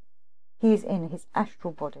knowledge, he is in his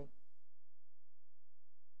astral body.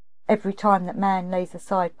 Every time that man lays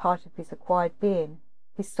aside part of his acquired being,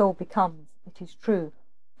 his soul becomes, it is true,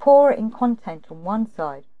 poorer in content on one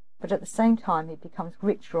side, but at the same time it becomes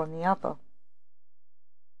richer on the other.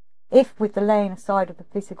 If, with the laying aside of the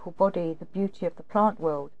physical body, the beauty of the plant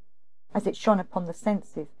world, as it shone upon the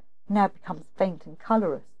senses, now becomes faint and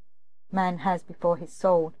colourless, man has before his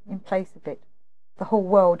soul, in place of it, the whole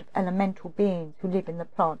world of elemental beings who live in the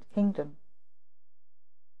plant kingdom.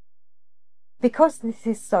 Because this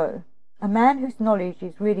is so, a man whose knowledge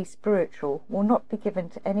is really spiritual will not be given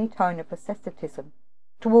to any tone of asceticism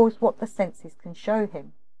towards what the senses can show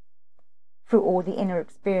him. Through all the inner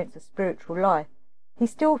experience of spiritual life, he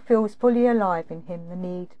still feels fully alive in him the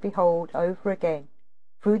need to behold over again,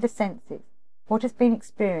 through the senses, what has been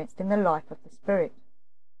experienced in the life of the spirit.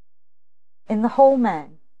 In the whole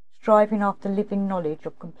man, striving after living knowledge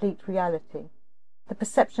of complete reality, the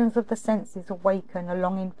perceptions of the senses awaken a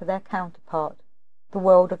longing for their counterpart, the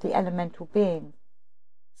world of the elemental beings.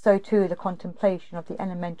 So too the contemplation of the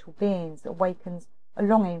elemental beings awakens a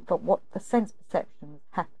longing for what the sense perceptions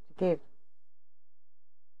have to give.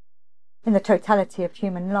 In the totality of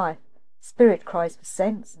human life, spirit cries for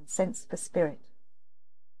sense and sense for spirit.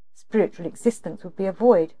 Spiritual existence would be a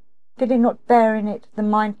void did it not bear in it the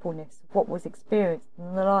mindfulness of what was experienced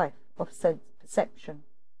in the life of sense perception.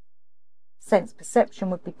 Sense perception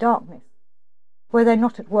would be darkness, were there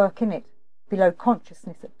not at work in it, below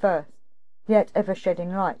consciousness at first, yet ever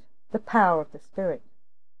shedding light, the power of the spirit.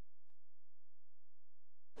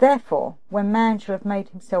 Therefore, when man shall have made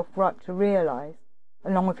himself ripe to realize,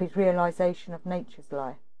 along with his realization of nature's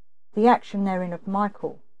life, the action therein of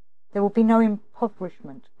Michael, there will be no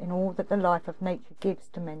impoverishment in all that the life of nature gives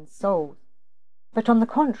to men's souls, but on the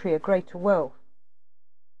contrary a greater wealth.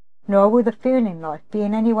 Nor will the feeling life be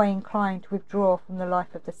in any way inclined to withdraw from the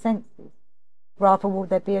life of the senses, rather will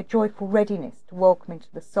there be a joyful readiness to welcome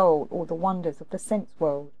into the soul all the wonders of the sense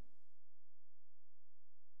world.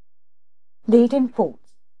 Leading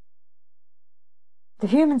thoughts. The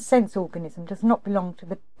human sense organism does not belong to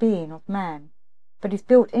the being of man, but is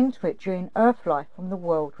built into it during earth life from the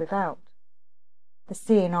world without. The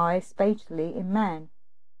seeing eye is spatially in man.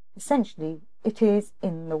 Essentially, it is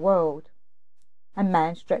in the world, and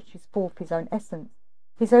man stretches forth his own essence,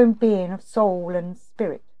 his own being of soul and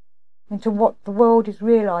spirit, into what the world is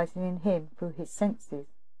realizing in him through his senses.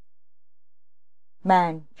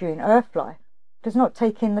 Man, during earth life, does not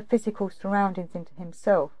take in the physical surroundings into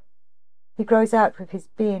himself. He grows out with his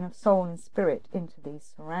being of soul and spirit into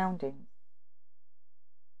these surroundings.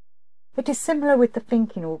 It is similar with the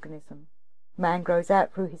thinking organism. Man grows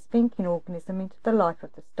out through his thinking organism into the life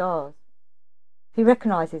of the stars. He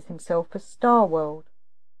recognizes himself as star world.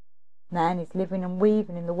 Man is living and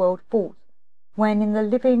weaving in the world thought, when in the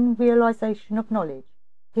living realization of knowledge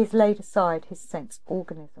he has laid aside his sense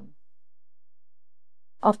organism.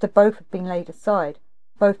 After both have been laid aside,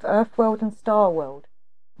 both earth world and star world,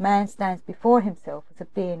 man stands before himself as a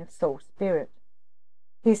being of soul spirit.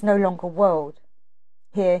 He is no longer world.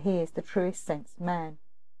 Here he is the truest sense man.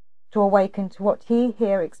 To awaken to what he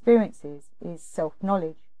here experiences is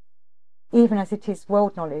self-knowledge, even as it is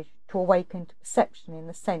world knowledge to awaken to perception in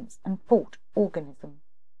the sense and thought organism.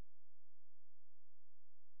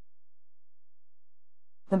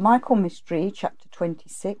 The Michael Mystery, Chapter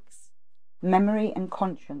 26, Memory and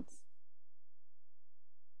Conscience.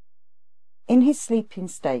 In his sleeping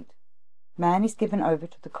state, man is given over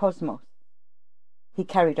to the cosmos. He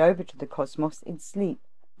carried over to the cosmos in sleep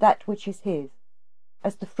that which is his,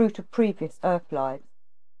 as the fruit of previous earth lives,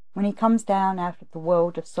 when he comes down out of the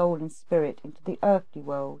world of soul and spirit into the earthly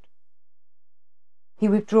world. He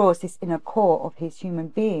withdraws this inner core of his human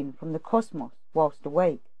being from the cosmos whilst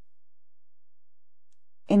awake.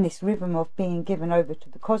 In this rhythm of being given over to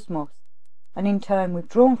the cosmos, and in turn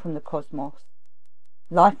withdrawn from the cosmos,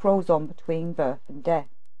 life rolls on between birth and death.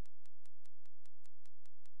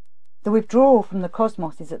 The withdrawal from the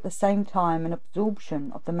cosmos is at the same time an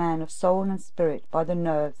absorption of the man of soul and spirit by the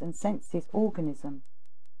nerves and senses organism.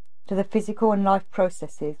 To the physical and life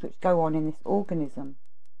processes which go on in this organism,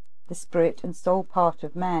 the spirit and soul part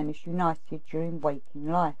of man is united during waking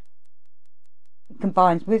life. It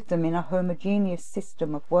combines with them in a homogeneous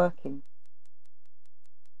system of working.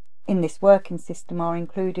 In this working system are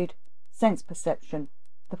included sense perception,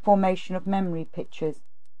 the formation of memory pictures,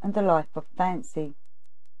 and the life of fancy.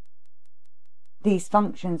 These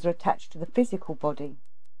functions are attached to the physical body.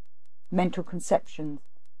 Mental conceptions,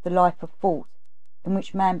 the life of thought, in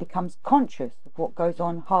which man becomes conscious of what goes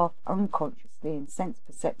on half unconsciously in sense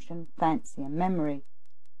perception, fancy, and memory.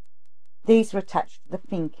 These are attached to the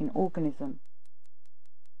thinking organism.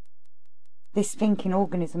 This thinking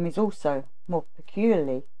organism is also, more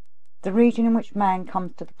peculiarly, the region in which man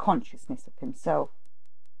comes to the consciousness of himself.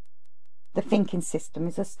 The thinking system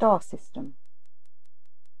is a star system.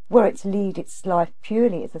 Were it to lead its life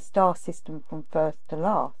purely as a star system from first to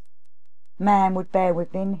last, man would bear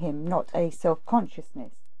within him not a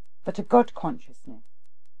self-consciousness, but a God-consciousness.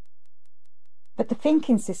 But the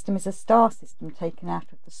thinking system is a star system taken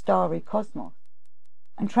out of the starry cosmos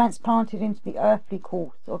and transplanted into the earthly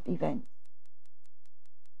course of events.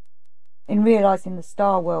 In realizing the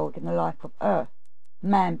star world in the life of Earth,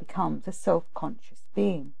 man becomes a self-conscious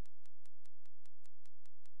being.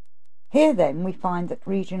 Here then we find that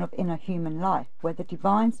region of inner human life where the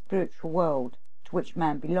divine spiritual world to which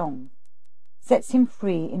man belongs sets him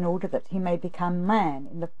free in order that he may become man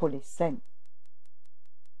in the fullest sense.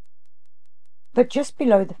 But just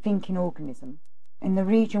below the thinking organism, in the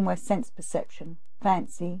region where sense perception,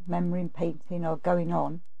 fancy, memory and painting are going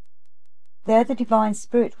on, there the divine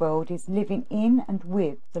spirit world is living in and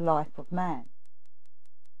with the life of man.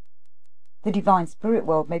 The divine spirit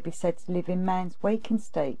world may be said to live in man's waking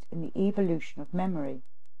state in the evolution of memory.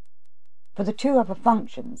 For the two other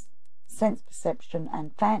functions, sense perception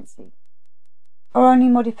and fancy, are only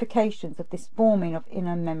modifications of this forming of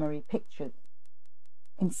inner memory pictures.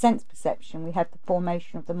 In sense perception we have the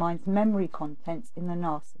formation of the mind's memory contents in the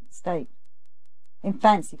nascent state. In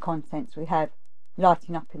fancy contents we have,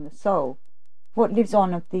 lighting up in the soul, what lives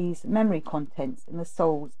on of these memory contents in the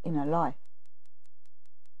soul's inner life.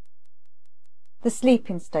 The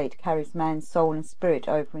sleeping state carries man's soul and spirit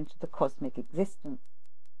over into the cosmic existence.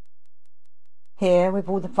 Here, with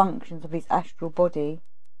all the functions of his astral body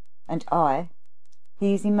and I,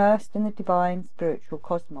 he is immersed in the divine spiritual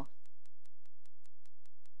cosmos.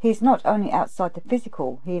 He is not only outside the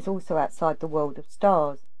physical, he is also outside the world of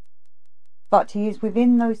stars, but he is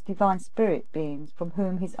within those divine spirit beings from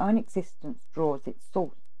whom his own existence draws its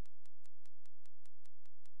source.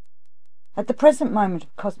 At the present moment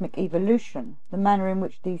of cosmic evolution, the manner in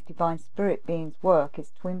which these divine spirit beings work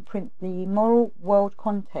is to imprint the moral world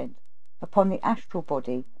content upon the astral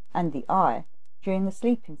body and the I during the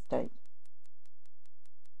sleeping state.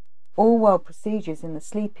 All world procedures in the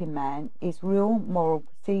sleeping man is real moral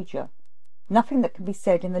procedure, nothing that can be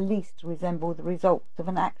said in the least to resemble the results of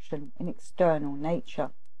an action in external nature.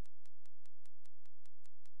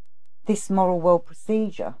 This moral world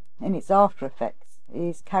procedure, in its after effects,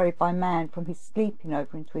 is carried by man from his sleeping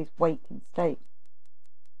over into his waking state.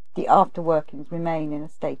 The after workings remain in a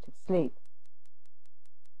state of sleep.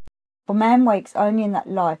 For man wakes only in that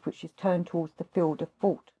life which is turned towards the field of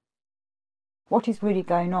thought. What is really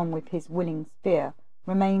going on with his willing sphere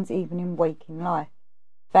remains even in waking life,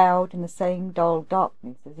 bowed in the same dull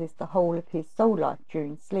darkness as is the whole of his soul life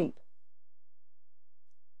during sleep.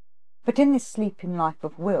 But in this sleeping life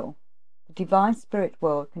of will, the divine spirit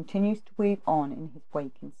world continues to weave on in his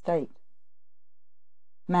waking state.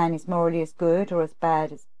 Man is morally as good or as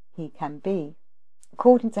bad as he can be,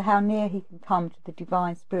 according to how near he can come to the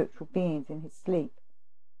divine spiritual beings in his sleep,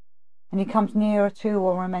 and he comes nearer to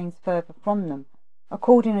or remains further from them,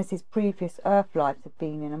 according as his previous earth lives have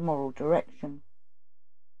been in a moral direction.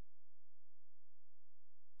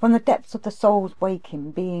 From the depths of the soul's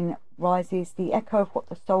waking being rises the echo of what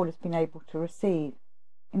the soul has been able to receive,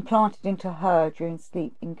 implanted into her during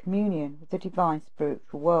sleep in communion with the divine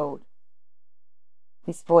spiritual world.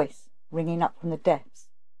 This voice, ringing up from the depths,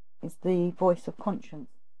 is the voice of conscience.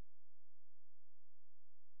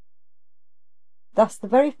 Thus the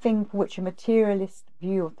very thing for which a materialist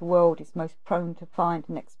view of the world is most prone to find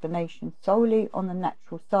an explanation solely on the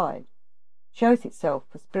natural side, shows itself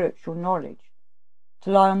for spiritual knowledge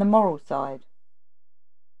to lie on the moral side.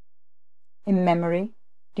 In memory,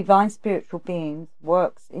 divine spiritual beings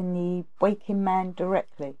works in the waking man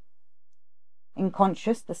directly. In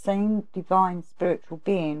conscious, the same divine spiritual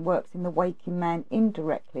being works in the waking man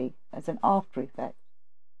indirectly as an after effect.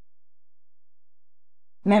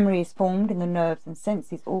 Memory is formed in the nerves and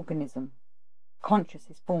senses organism. Conscious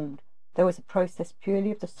is formed, though as a process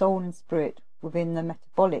purely of the soul and spirit within the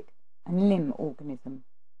metabolic and limb organism.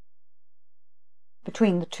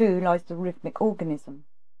 Between the two lies the rhythmic organism.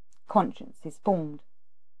 Conscience is formed,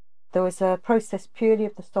 though as a process purely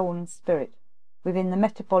of the soul and spirit within the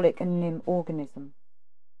metabolic and limb organism.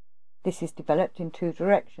 This is developed in two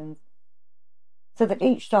directions, so that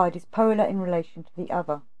each side is polar in relation to the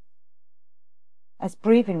other. As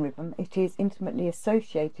breathing rhythm, it is intimately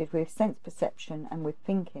associated with sense perception and with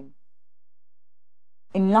thinking.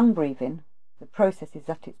 In lung breathing, the process is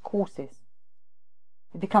at its coarsest.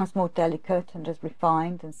 It becomes more delicate, and as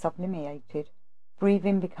refined and sublimated,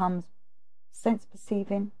 breathing becomes sense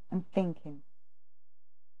perceiving and thinking.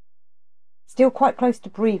 Still quite close to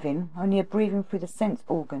breathing, only a breathing through the sense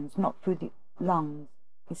organs, not through the lungs,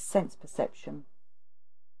 is sense perception.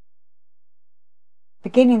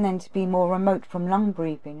 Beginning then to be more remote from lung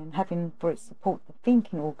breathing and having for its support the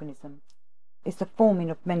thinking organism is the forming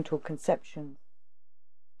of mental conceptions,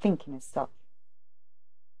 thinking as such.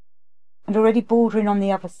 And already bordering on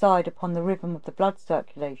the other side upon the rhythm of the blood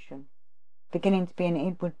circulation, beginning to be an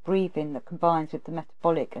inward breathing that combines with the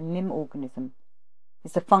metabolic and limb organism,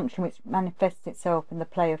 is the function which manifests itself in the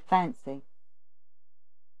play of fancy.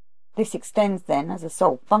 This extends then, as a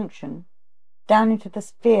sole function, down into the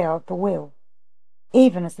sphere of the will,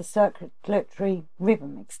 even as the circulatory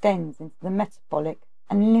rhythm extends into the metabolic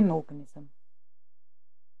and limb organism.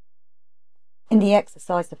 In the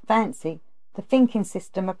exercise of fancy, the thinking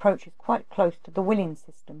system approaches quite close to the willing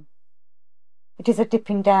system. It is a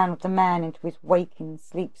dipping down of the man into his waking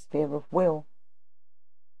sleep sphere of will.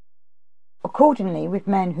 Accordingly, with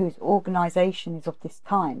men whose organisation is of this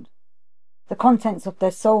kind, the contents of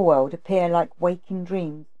their soul world appear like waking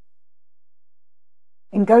dreams.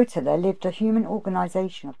 In Goethe there lived a human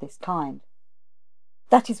organisation of this kind.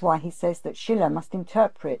 That is why he says that Schiller must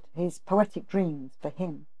interpret his poetic dreams for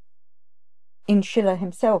him. In Schiller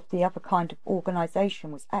himself the other kind of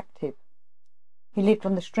organisation was active. He lived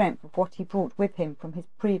on the strength of what he brought with him from his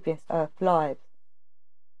previous earth lives.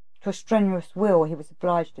 To a strenuous will he was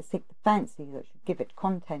obliged to seek the fancy that should give it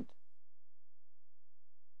content.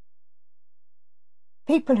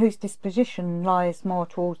 People whose disposition lies more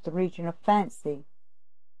towards the region of fancy,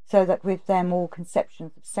 so that with them all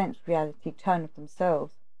conceptions of sense reality turn of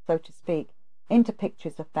themselves, so to speak, into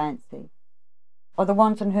pictures of fancy, are the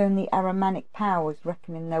ones on whom the Ahrimanic powers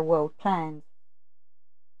reckon in their world plans.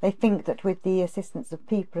 They think that with the assistance of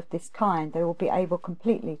people of this kind they will be able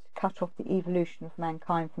completely to cut off the evolution of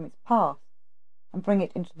mankind from its past and bring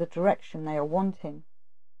it into the direction they are wanting.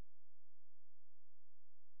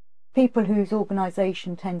 People whose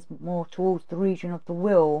organisation tends more towards the region of the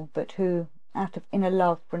will, but who, out of inner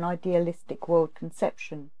love for an idealistic world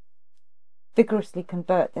conception, vigorously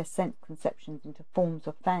convert their sense conceptions into forms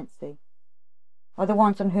of fancy, are the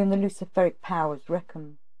ones on whom the luciferic powers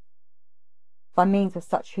reckon. By means of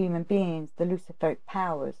such human beings, the luciferic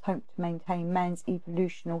powers hope to maintain man's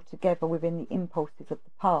evolution altogether within the impulses of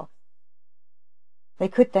the past. They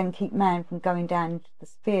could then keep man from going down into the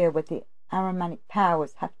sphere where the Ahrimanic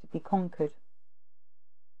powers have to be conquered.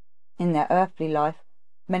 In their earthly life,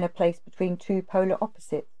 men are placed between two polar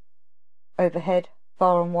opposites. Overhead,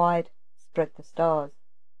 far and wide, spread the stars.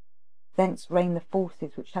 Thence reign the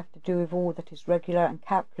forces which have to do with all that is regular and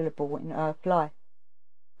calculable in earth life.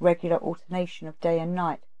 Regular alternation of day and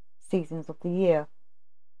night, seasons of the year,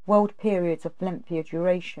 world periods of lengthier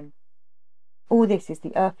duration. All this is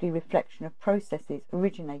the earthly reflection of processes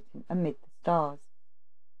originating amid the stars.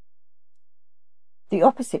 The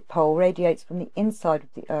opposite pole radiates from the inside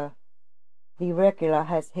of the earth. The irregular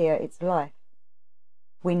has here its life.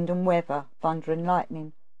 Wind and weather, thunder and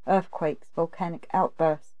lightning, earthquakes, volcanic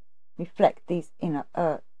outbursts reflect these inner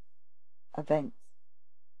earth events.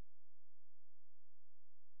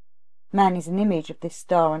 Man is an image of this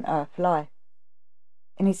star and earth life.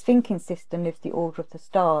 In his thinking system lives the order of the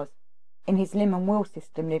stars. In his limb and will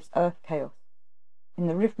system lives earth chaos. In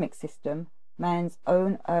the rhythmic system, man's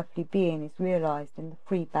own earthly being is realized in the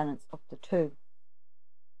free balance of the two.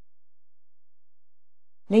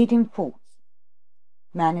 Leading thoughts.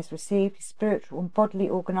 Man has received his spiritual and bodily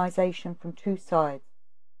organization from two sides.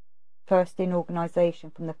 First, in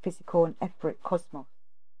organization from the physical and etheric cosmos.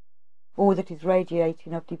 All that is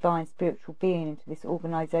radiating of divine spiritual being into this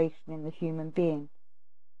organization in the human being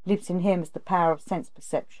lives in him as the power of sense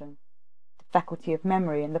perception, the faculty of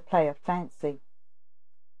memory, and the play of fancy.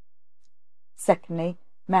 Secondly,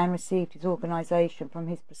 man received his organization from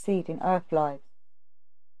his preceding earth lives.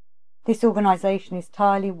 This organization is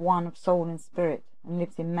entirely one of soul and spirit, and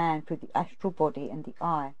lives in man through the astral body and the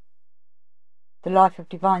eye. The life of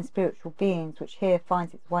divine spiritual beings, which here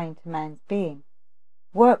finds its way into man's being,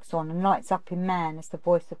 works on and lights up in man as the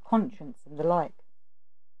voice of conscience and the like.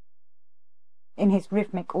 In his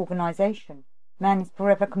rhythmic organization, man is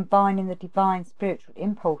forever combining the divine spiritual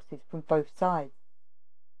impulses from both sides.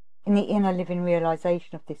 In the inner living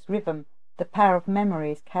realization of this rhythm, the power of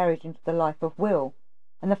memory is carried into the life of will,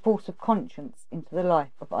 and the force of conscience into the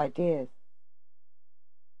life of ideas.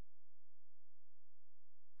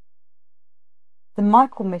 The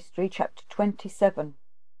Michael Mystery, Chapter 27.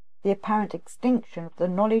 The apparent extinction of the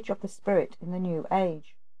knowledge of the spirit in the New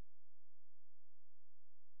Age.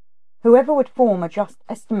 Whoever would form a just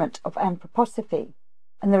estimate of anthroposophy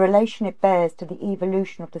and the relation it bears to the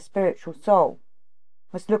evolution of the spiritual soul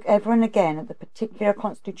must look ever and again at the particular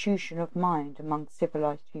constitution of mind among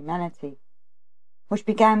civilized humanity, which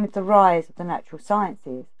began with the rise of the natural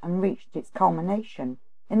sciences and reached its culmination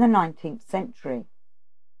in the 19th century.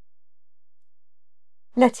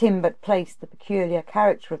 Let him but place the peculiar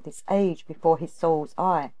character of this age before his soul's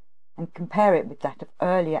eye and compare it with that of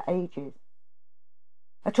earlier ages.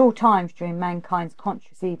 At all times during mankind's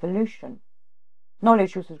conscious evolution,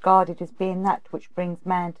 knowledge was regarded as being that which brings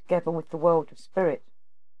man together with the world of spirit.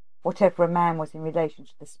 Whatever a man was in relation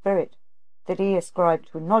to the spirit that he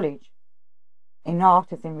ascribed to knowledge, in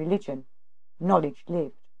art as in religion, knowledge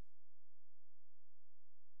lived.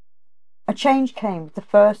 A change came with the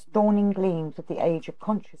first dawning gleams of the age of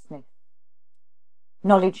consciousness.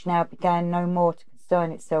 Knowledge now began no more to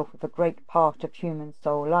concern itself with a great part of human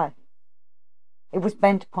soul life. It was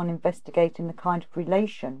bent upon investigating the kind of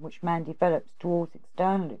relation which man develops towards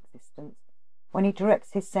external existence when he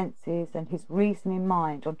directs his senses and his reasoning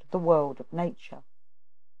mind onto the world of nature.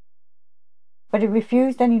 But it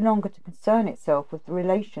refused any longer to concern itself with the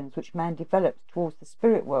relations which man develops towards the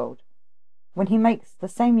spirit world, when he makes the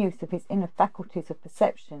same use of his inner faculties of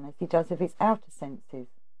perception as he does of his outer senses.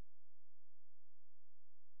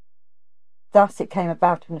 Thus it came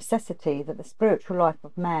about of necessity that the spiritual life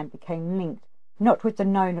of man became linked not with the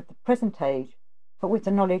known of the present age, but with the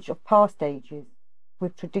knowledge of past ages,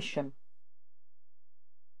 with tradition.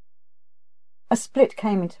 A split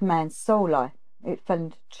came into man's soul life. It fell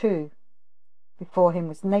into two. Before him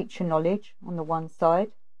was nature knowledge on the one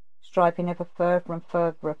side, striving ever further and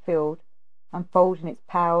further afield, unfolding its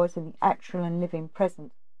powers in the actual and living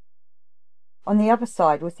present. On the other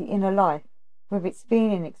side was the inner life, with its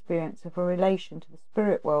feeling experience of a relation to the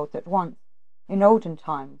spirit world that once, in olden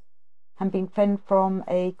times, had been fed from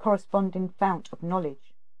a corresponding fount of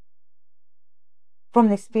knowledge. From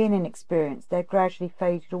this feeling experience there gradually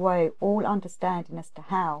faded away all understanding as to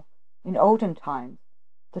how, in olden times,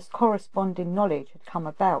 this corresponding knowledge had come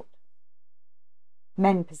about.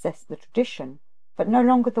 Men possessed the tradition, but no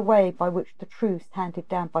longer the way by which the truths handed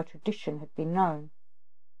down by tradition had been known.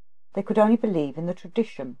 They could only believe in the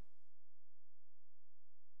tradition.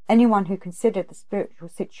 Anyone who considered the spiritual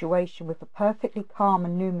situation with a perfectly calm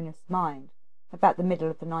and luminous mind about the middle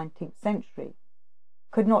of the 19th century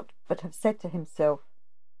could not but have said to himself,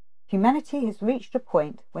 "Humanity has reached a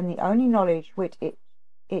point when the only knowledge which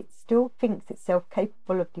it still thinks itself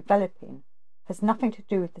capable of developing has nothing to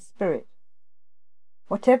do with the spirit.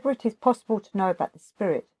 Whatever it is possible to know about the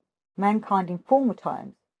spirit, mankind in former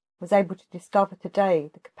times was able to discover today.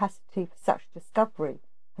 The capacity for such discovery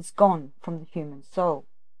has gone from the human soul."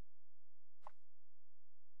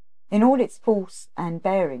 In all its force and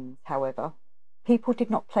bearings, however, people did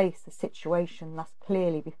not place the situation thus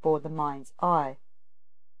clearly before the mind's eye.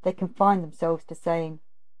 They confined themselves to saying,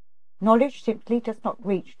 "Knowledge simply does not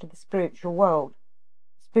reach to the spiritual world.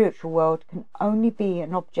 The spiritual world can only be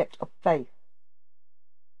an object of faith."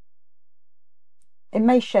 It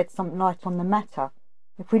may shed some light on the matter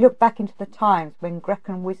if we look back into the times when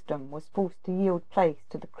Grecian wisdom was forced to yield place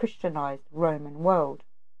to the Christianized Roman world.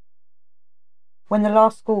 When the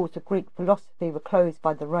last schools of Greek philosophy were closed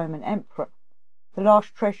by the Roman emperor, the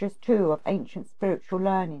last treasures too of ancient spiritual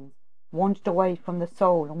learnings wandered away from the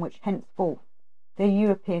soul on which henceforth the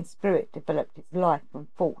European spirit developed its life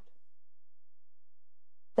and thought.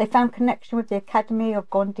 They found connection with the Academy of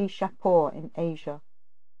Gondi Shapur in Asia.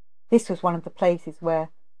 This was one of the places where,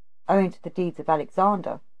 owing to the deeds of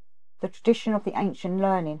Alexander, the tradition of the ancient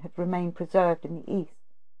learning had remained preserved in the East.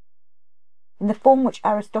 In the form which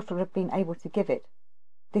Aristotle had been able to give it,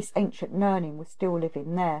 this ancient learning was still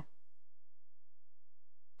living there.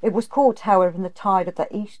 It was caught, however, in the tide of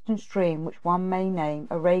that eastern stream which one may name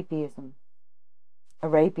Arabianism.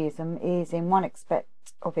 Arabianism is, in one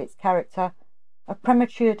aspect of its character, a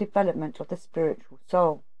premature development of the spiritual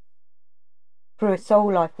soul. Through a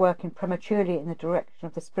soul life working prematurely in the direction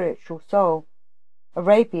of the spiritual soul,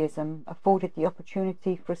 Arabianism afforded the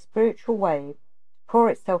opportunity for a spiritual wave to pour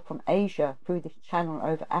itself from Asia through this channel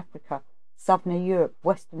over Africa, Southern Europe,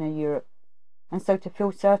 Western Europe, and so to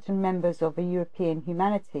fill certain members of a European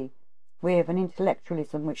humanity with an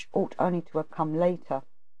intellectualism which ought only to have come later.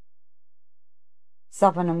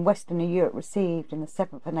 Southern and Western Europe received, in the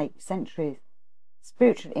 7th and 8th centuries,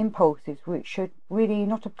 spiritual impulses which should really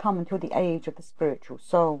not have come until the age of the spiritual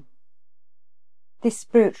soul. This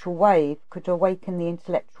spiritual wave could awaken the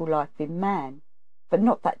intellectual life in man, but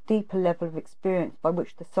not that deeper level of experience by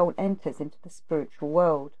which the soul enters into the spiritual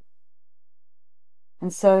world.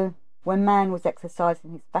 And so, when man was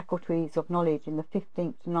exercising his faculties of knowledge in the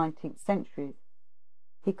 15th to 19th centuries,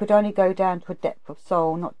 he could only go down to a depth of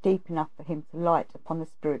soul not deep enough for him to light upon the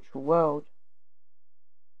spiritual world.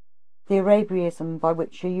 The Arabianism by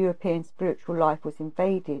which a European spiritual life was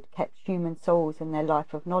invaded kept human souls in their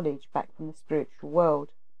life of knowledge back from the spiritual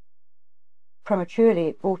world. Prematurely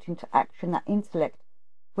it brought into action that intellect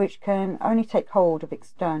which can only take hold of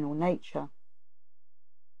external nature.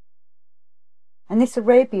 And this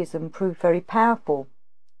Arabianism proved very powerful.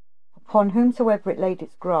 Upon whomsoever it laid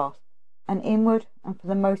its grasp, an inward and for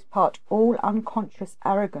the most part all unconscious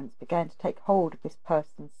arrogance began to take hold of this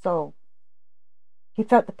person's soul. He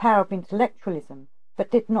felt the power of intellectualism,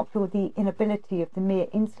 but did not feel the inability of the mere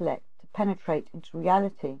intellect to penetrate into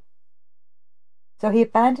reality. So he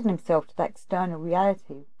abandoned himself to that external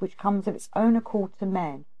reality which comes of its own accord to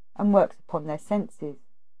men and works upon their senses.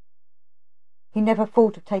 He never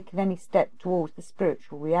thought of taking any step towards the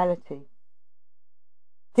spiritual reality.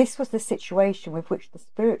 This was the situation with which the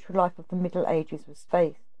spiritual life of the Middle Ages was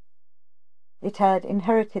faced. It had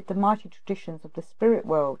inherited the mighty traditions of the spirit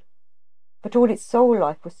world, but all its soul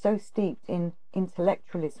life was so steeped in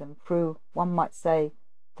intellectualism through, one might say,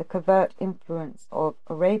 the covert influence of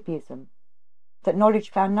Arabianism, that knowledge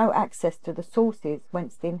found no access to the sources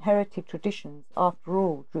whence the inherited traditions, after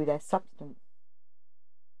all, drew their substance.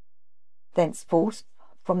 Thenceforth,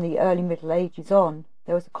 from the early Middle Ages on,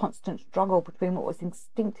 there was a constant struggle between what was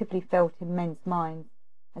instinctively felt in men's minds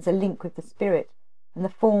as a link with the spirit and the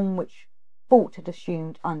form which thought had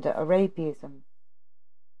assumed under Arabianism.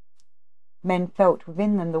 Men felt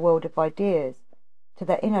within them the world of ideas. To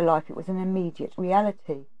their inner life it was an immediate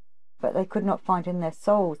reality, but they could not find in their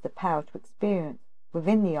souls the power to experience,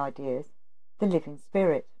 within the ideas, the living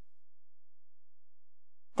spirit.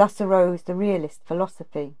 Thus arose the realist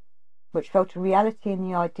philosophy, which felt a reality in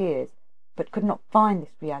the ideas, but could not find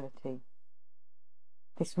this reality.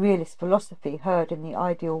 This realist philosophy heard in the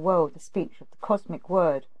ideal world the speech of the cosmic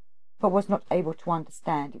word, but was not able to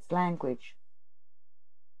understand its language.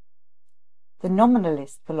 The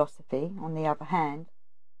nominalist philosophy, on the other hand,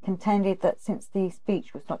 contended that since the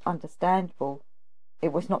speech was not understandable,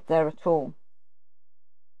 it was not there at all.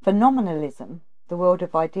 For nominalism, the world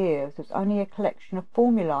of ideas was only a collection of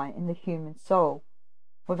formulae in the human soul,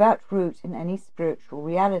 without root in any spiritual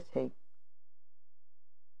reality.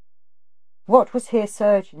 What was here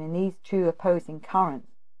surging in these two opposing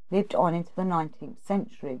currents lived on into the 19th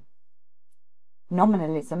century.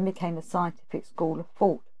 Nominalism became the scientific school of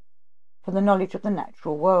thought for the knowledge of the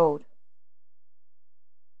natural world.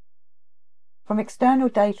 From external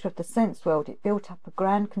data of the sense world it built up a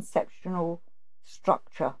grand conceptual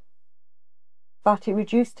structure, but it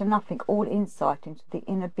reduced to nothing all insight into the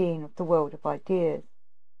inner being of the world of ideas.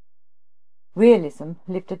 Realism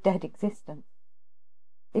lived a dead existence.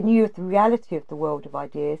 It knew of the reality of the world of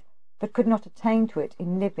ideas, but could not attain to it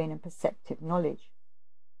in living and perceptive knowledge.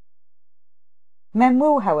 Men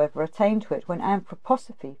will, however, attain to it when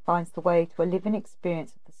anthroposophy finds the way to a living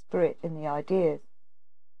experience of the spirit in the ideas.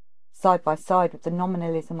 Side by side with the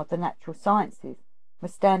nominalism of the natural sciences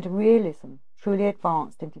must stand a realism truly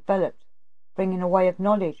advanced and developed, bringing a way of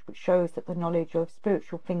knowledge which shows that the knowledge of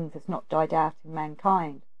spiritual things has not died out in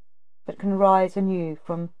mankind, but can rise anew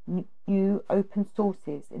from new open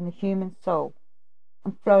sources in the human soul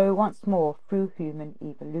and flow once more through human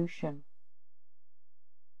evolution.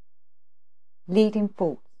 Leading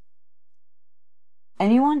thoughts.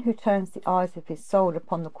 Anyone who turns the eyes of his soul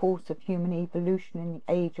upon the course of human evolution in the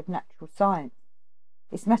age of natural science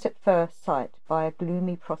is met at first sight by a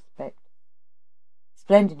gloomy prospect.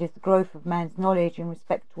 Splendid is the growth of man's knowledge in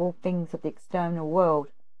respect to all things of the external world,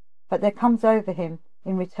 but there comes over him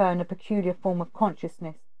in return a peculiar form of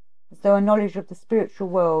consciousness, as though a knowledge of the spiritual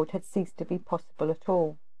world had ceased to be possible at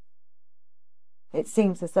all. It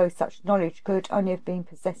seems as though such knowledge could only have been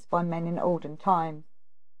possessed by men in olden times,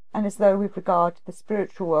 and as though with regard to the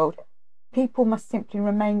spiritual world people must simply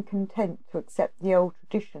remain content to accept the old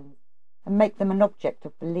traditions and make them an object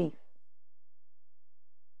of belief.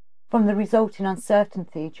 From the resulting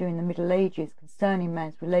uncertainty during the Middle Ages concerning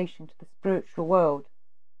man's relation to the spiritual world,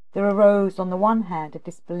 there arose on the one hand a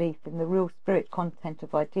disbelief in the real spirit content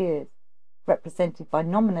of ideas, represented by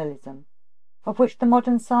nominalism, of which the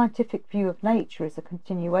modern scientific view of nature is a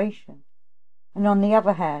continuation, and on the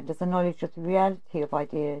other hand as a knowledge of the reality of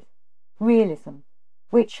ideas, realism,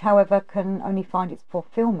 which, however, can only find its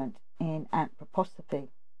fulfilment in anthroposophy.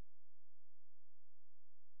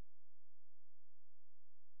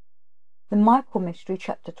 The Michael Mystery,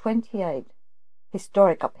 Chapter 28,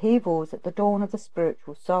 Historic Upheavals at the Dawn of the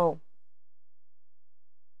Spiritual Soul.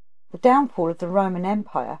 The downfall of the Roman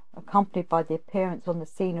Empire, accompanied by the appearance on the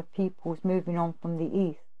scene of peoples moving on from the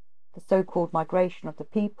east, the so-called migration of the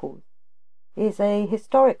peoples, is a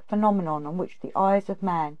historic phenomenon on which the eyes of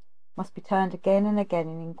man must be turned again and again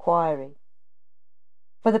in inquiry.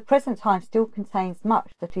 For the present time still contains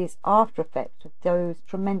much that is after effect of those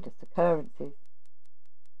tremendous occurrences.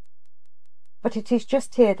 But it is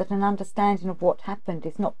just here that an understanding of what happened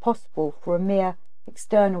is not possible for a mere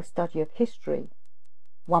external study of history.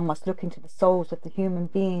 One must look into the souls of the human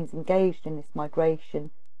beings engaged in this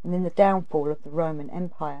migration and in the downfall of the Roman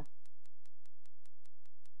Empire.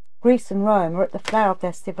 Greece and Rome are at the flower of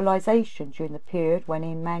their civilization during the period when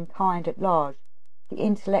in mankind at large the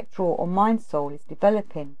intellectual or mind soul is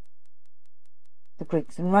developing. The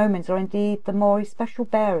Greeks and Romans are indeed the more especial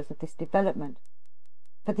bearers of this development,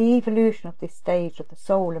 but the evolution of this stage of the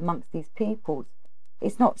soul amongst these peoples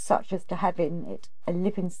is not such as to have in it a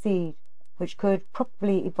living seed which could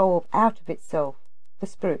probably evolve out of itself the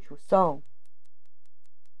spiritual soul.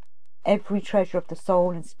 Every treasure of the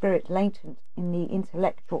soul and spirit latent in the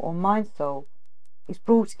intellectual or mind soul is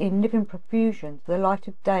brought in living profusion to the light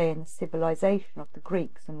of day in the civilization of the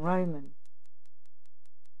Greeks and Romans.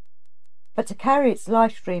 But to carry its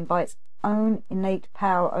life stream by its own innate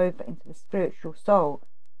power over into the spiritual soul,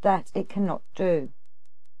 that it cannot do.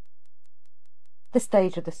 The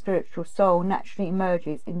stage of the spiritual soul naturally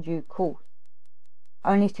emerges in due course.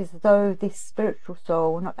 Only it is as though this spiritual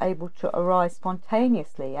soul were not able to arise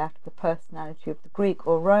spontaneously out of the personality of the Greek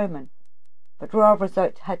or Roman, but rather as though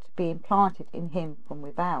it had to be implanted in him from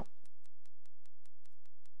without.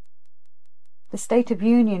 The state of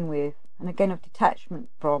union with, and again of detachment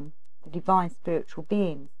from, the divine spiritual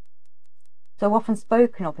beings, so often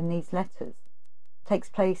spoken of in these letters, takes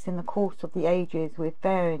place in the course of the ages with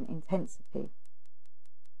varying intensity.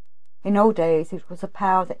 In old days it was a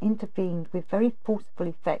power that intervened with very forcible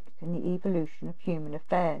effect in the evolution of human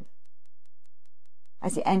affairs.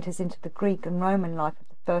 As it enters into the Greek and Roman life of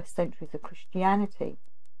the first centuries of Christianity,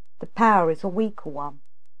 the power is a weaker one.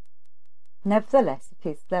 Nevertheless, it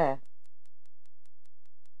is there.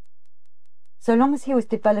 So long as he was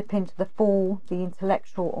developing to the full the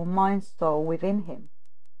intellectual or mind soul within him,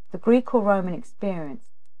 the Greek or Roman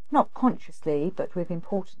experienced, not consciously but with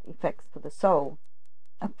important effects for the soul,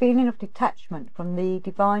 a feeling of detachment from the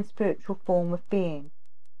divine spiritual form of being,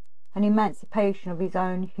 an emancipation of his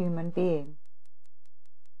own human being.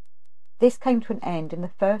 This came to an end in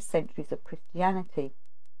the first centuries of Christianity,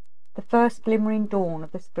 the first glimmering dawn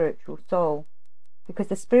of the spiritual soul, because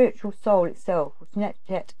the spiritual soul itself was not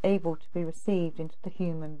yet able to be received into the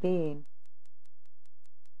human being.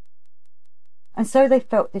 And so they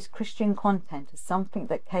felt this Christian content as something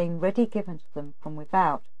that came ready given to them from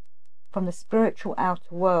without, from the spiritual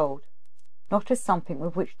outer world, not as something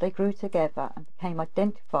with which they grew together and became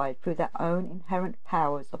identified through their own inherent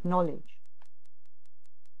powers of knowledge.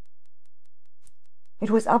 It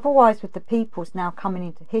was otherwise with the peoples now coming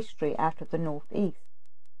into history out of the northeast.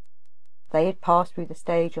 They had passed through the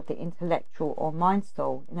stage of the intellectual or mind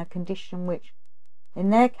soul in a condition which, in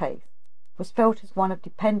their case, was felt as one of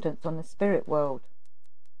dependence on the spirit world.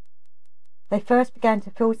 They first began to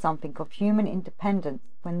feel something of human independence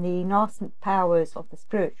when the nascent powers of the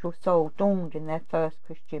spiritual soul dawned in their first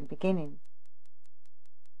Christian beginnings.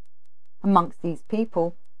 Amongst these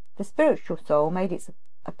people, the spiritual soul made its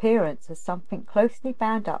appearance as something closely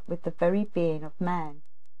bound up with the very being of man.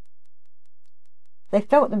 They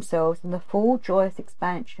felt themselves in the full joyous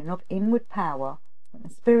expansion of inward power when the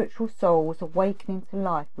spiritual soul was awakening to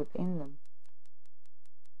life within them.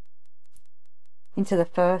 Into the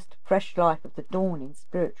first fresh life of the dawning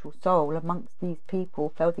spiritual soul amongst these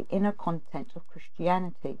people fell the inner content of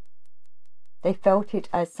Christianity. They felt it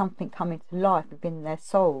as something coming to life within their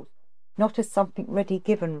souls, not as something ready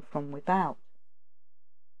given from without.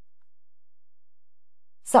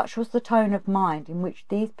 Such was the tone of mind in which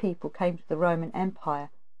these people came to the Roman Empire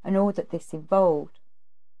and all that this involved.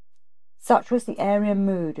 Such was the Aryan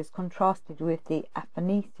mood as contrasted with the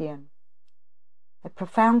Athanasian. A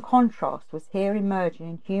profound contrast was here emerging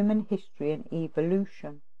in human history and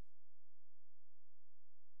evolution.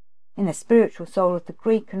 In the spiritual soul of the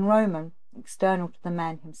Greek and Roman, external to the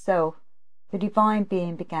man himself, the divine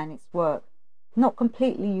being began its work, not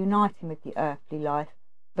completely uniting with the earthly life,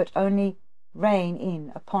 but only reign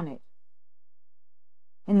in upon it.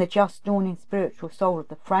 In the just dawning spiritual soul of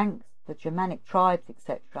the Franks, the Germanic tribes,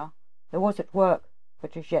 etc., there was at work,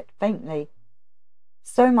 but as yet faintly,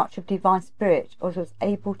 so much of divine spirit as was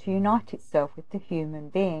able to unite itself with the human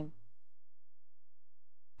being.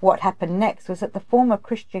 What happened next was that the former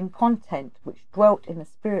Christian content which dwelt in the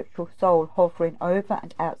spiritual soul hovering over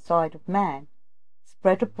and outside of man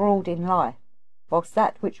spread abroad in life, whilst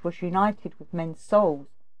that which was united with men's souls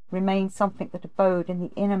remained something that abode in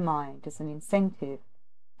the inner mind as an incentive,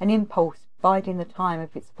 an impulse biding the time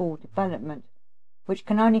of its full development, which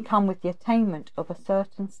can only come with the attainment of a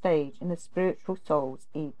certain stage in the spiritual soul's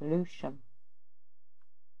evolution.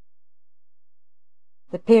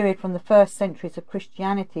 The period from the first centuries of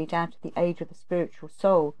Christianity down to the age of the spiritual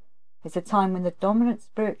soul is a time when the dominant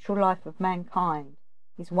spiritual life of mankind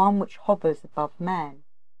is one which hovers above man.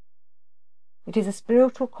 It is a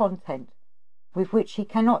spiritual content with which he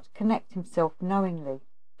cannot connect himself knowingly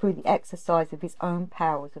through the exercise of his own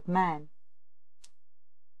powers of man.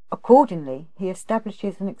 Accordingly, he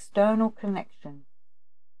establishes an external connection.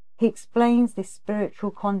 He explains this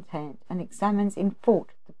spiritual content and examines in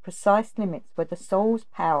thought the precise limits where the soul's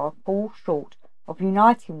power falls short of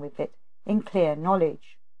uniting with it in clear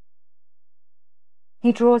knowledge.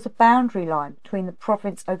 He draws a boundary line between the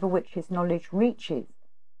province over which his knowledge reaches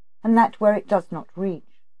and that where it does not reach.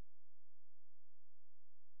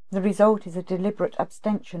 The result is a deliberate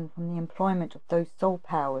abstention from the employment of those soul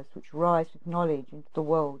powers which rise with knowledge into the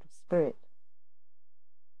world of spirit.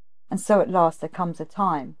 And so at last there comes a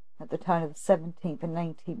time, at the turn of the 17th and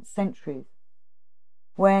 18th centuries,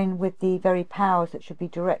 when, with the very powers that should be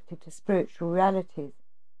directed to spiritual realities,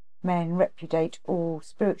 men repudiate all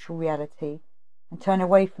spiritual reality and turn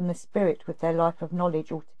away from the spirit with their life of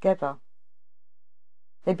knowledge altogether.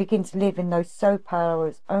 They begin to live in those soul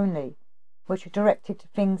powers only, which are directed to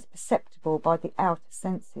things perceptible by the outer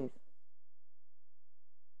senses.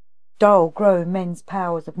 Dull grow men's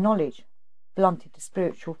powers of knowledge, blunted to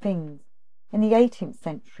spiritual things, in the 18th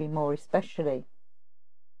century more especially.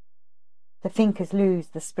 The thinkers lose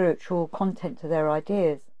the spiritual content to their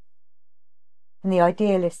ideas. In the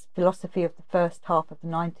idealist philosophy of the first half of the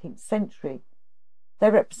 19th century, they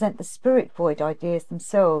represent the spirit-void ideas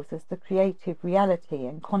themselves as the creative reality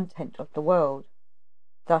and content of the world,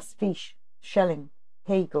 thus Fichte, Schelling,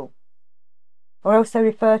 Hegel, or else they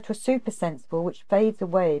refer to a supersensible which fades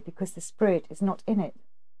away because the spirit is not in it,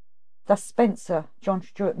 thus Spencer, John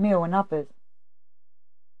Stuart Mill and others.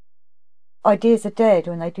 Ideas are dead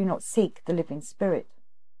when they do not seek the living spirit.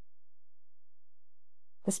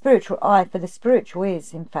 The spiritual eye for the spiritual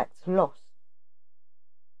is, in fact, lost.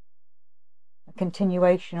 A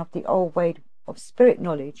continuation of the old way of spirit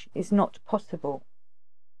knowledge is not possible.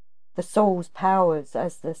 The soul's powers,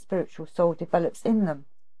 as the spiritual soul develops in them,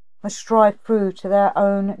 must strive through to their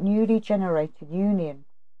own newly generated union,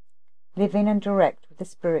 living and direct with the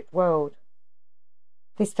spirit world.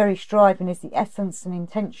 This very striving is the essence and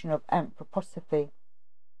intention of anthroposophy.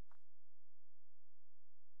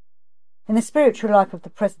 In the spiritual life of the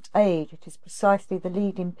present age, it is precisely the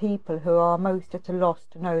leading people who are most at a loss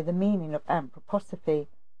to know the meaning of anthroposophy,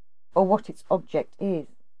 or what its object is.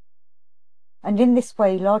 And in this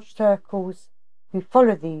way large circles who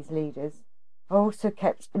follow these leaders are also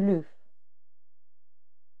kept aloof.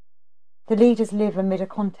 The leaders live amid a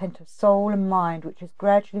content of soul and mind which has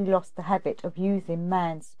gradually lost the habit of using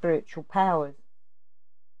man's spiritual powers.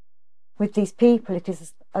 With these people it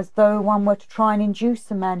is as though one were to try and induce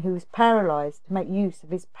a man who is paralysed to make use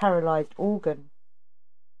of his paralysed organ.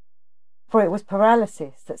 For it was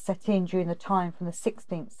paralysis that set in during the time from the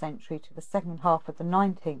 16th century to the second half of the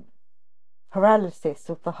 19th, paralysis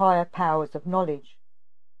of the higher powers of knowledge,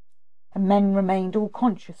 and men remained all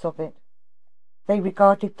conscious of it. They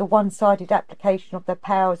regarded the one-sided application of their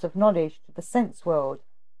powers of knowledge to the sense world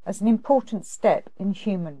as an important step in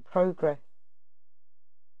human progress.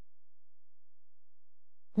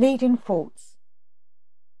 Leading thoughts.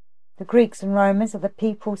 The Greeks and Romans are the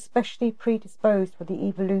people specially predisposed for the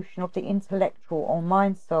evolution of the intellectual or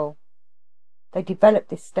mind soul. They develop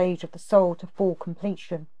this stage of the soul to full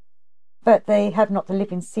completion, but they have not the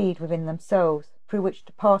living seed within themselves through which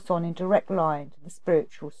to pass on in direct line to the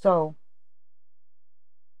spiritual soul.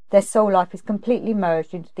 Their soul life is completely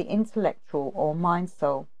merged into the intellectual or mind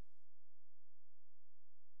soul.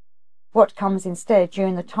 What comes instead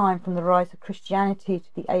during the time from the rise of Christianity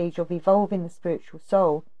to the age of evolving the spiritual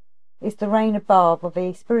soul is the reign above of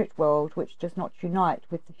a spirit world which does not unite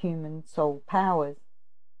with the human soul powers.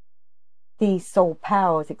 These soul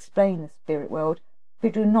powers explain the spirit world,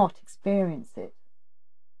 but do not experience it.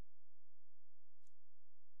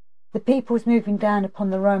 The peoples moving down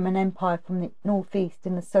upon the Roman Empire from the northeast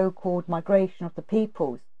in the so-called migration of the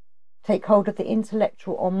peoples take hold of the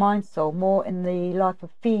intellectual or mind soul more in the life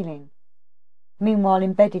of feeling. Meanwhile,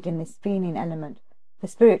 embedded in this feeling element, The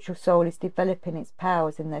spiritual soul is developing its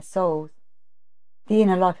powers in their souls. The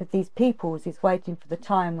inner life of these peoples is waiting for the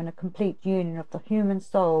time when a complete union of the human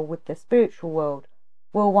soul with the spiritual world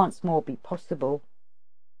will once more be possible.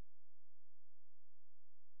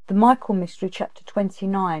 The Michael Mystery, Chapter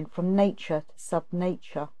 29, From Nature to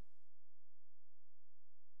Sub-Nature.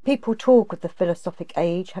 People talk of the philosophic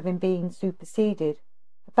age having been superseded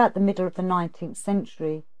about the middle of the 19th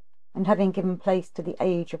century and having given place to the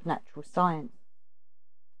age of natural science.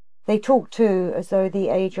 They talk too as though the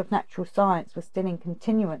age of natural science was still in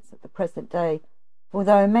continuance at the present day,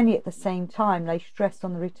 although many at the same time lay stress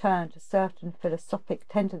on the return to certain philosophic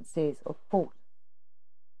tendencies of thought.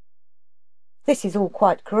 This is all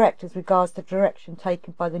quite correct as regards the direction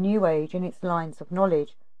taken by the New Age in its lines of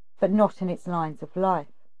knowledge, but not in its lines of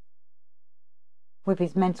life. With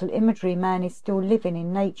his mental imagery, man is still living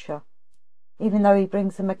in nature, even though he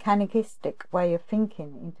brings a mechanistic way of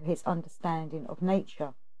thinking into his understanding of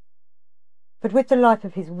nature. But with the life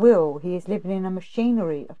of his will, he is living in a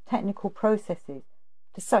machinery of technical processes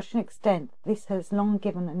to such an extent that this has long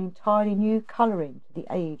given an entirely new colouring to the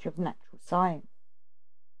age of natural science.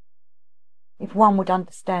 If one would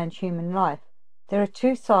understand human life, there are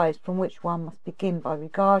two sides from which one must begin by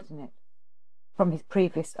regarding it. From his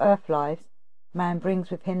previous earth lives, man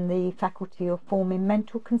brings with him the faculty of forming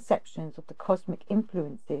mental conceptions of the cosmic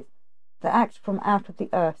influences that act from out of the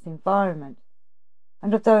earth's environment,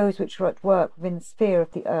 and of those which are at work within the sphere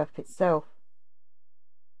of the earth itself.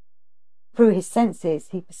 Through his senses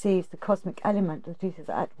he perceives the cosmic element that is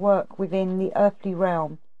at work within the earthly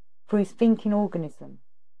realm through his thinking organism.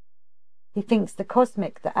 He thinks the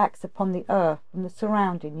cosmic that acts upon the earth and the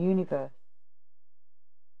surrounding universe.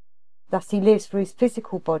 Thus he lives through his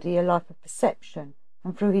physical body a life of perception,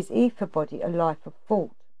 and through his ether body a life of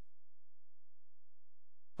thought.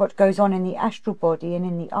 What goes on in the astral body and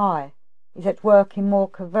in the eye is at work in more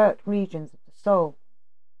covert regions of the soul.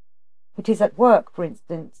 It is at work, for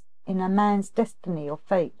instance, in a man's destiny or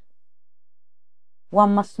fate.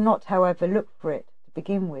 One must not, however, look for it, to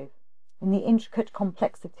begin with, in the intricate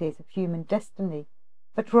complexities of human destiny,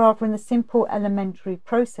 but rather in the simple elementary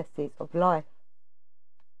processes of life.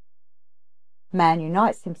 Man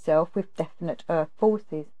unites himself with definite earth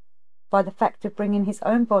forces by the fact of bringing his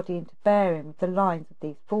own body into bearing with the lines of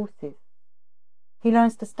these forces. He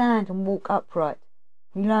learns to stand and walk upright.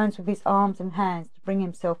 He learns with his arms and hands to bring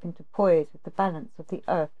himself into poise with the balance of the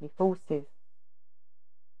earthly forces.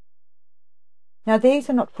 Now these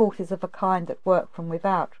are not forces of a kind that work from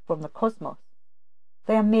without, from the cosmos.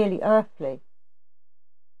 They are merely earthly.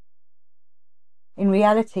 In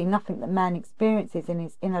reality, nothing that man experiences in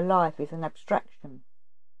his inner life is an abstraction.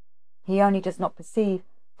 He only does not perceive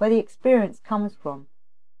where the experience comes from,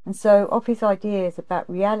 and so of his ideas about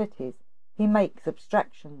realities he makes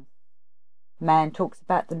abstractions. Man talks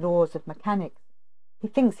about the laws of mechanics. He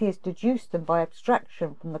thinks he has deduced them by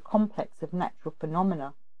abstraction from the complex of natural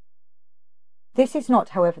phenomena. This is not,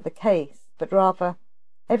 however, the case, but rather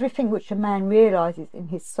everything which a man realizes in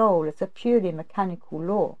his soul as a purely mechanical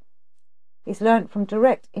law is learnt from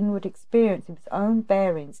direct inward experience of his own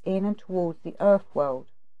bearings in and towards the earth world,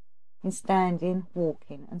 in standing,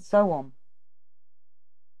 walking, and so on.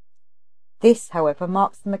 This, however,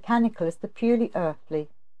 marks the mechanical as the purely earthly,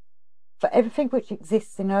 for everything which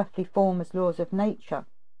exists in earthly form as laws of nature,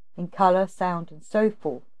 in colour, sound, and so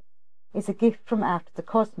forth, is a gift from out of the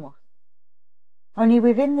cosmos. Only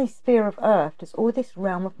within the sphere of earth does all this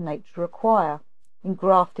realm of nature acquire,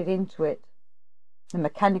 engrafted into it, the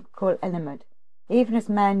mechanical element, even as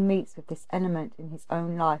man meets with this element in his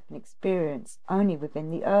own life and experience only within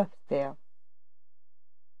the earth sphere.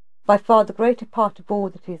 By far the greater part of all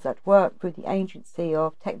that is at work through the agency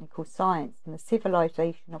of technical science in the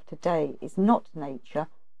civilization of today is not nature,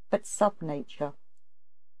 but sub-nature.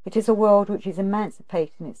 It is a world which is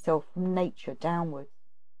emancipating itself from nature downwards.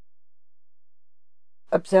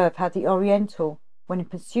 Observe how the Oriental, when in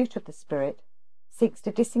pursuit of the spirit, seeks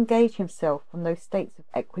to disengage himself from those states of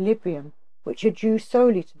equilibrium which are due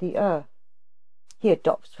solely to the earth. He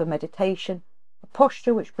adopts for meditation a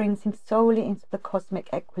posture which brings him solely into the cosmic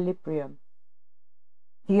equilibrium.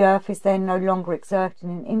 The earth is then no longer exerting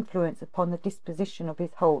an influence upon the disposition of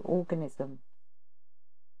his whole organism.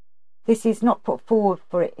 This is not put forward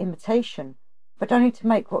for imitation, but only to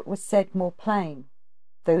make what was said more plain.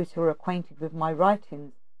 Those who are acquainted with my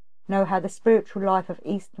writings know how the spiritual life of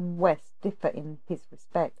East and West differ in his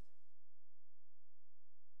respect.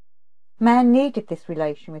 Man needed this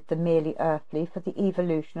relation with the merely earthly for the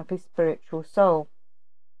evolution of his spiritual soul.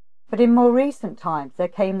 But in more recent times there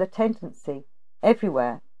came the tendency,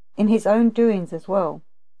 everywhere, in his own doings as well,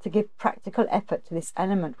 to give practical effort to this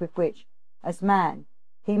element with which, as man,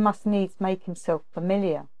 he must needs make himself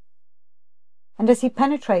familiar. And as he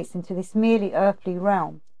penetrates into this merely earthly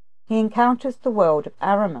realm, he encounters the world of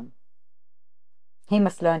Ahriman. He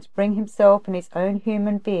must learn to bring himself and his own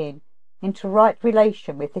human being into right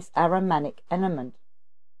relation with this Ahrimanic element.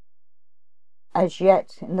 As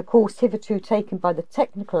yet, in the course hitherto taken by the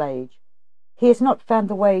technical age, he has not found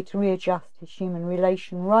the way to readjust his human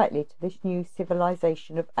relation rightly to this new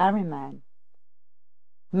civilization of Ahriman.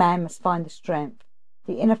 Man must find the strength,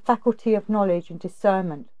 the inner faculty of knowledge and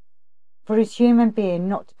discernment, for his human being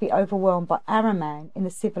not to be overwhelmed by Ahriman in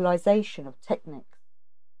the civilization of technics.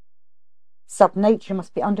 Subnature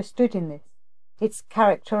must be understood in this, its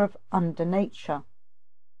character of under nature.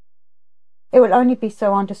 It will only be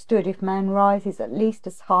so understood if man rises at least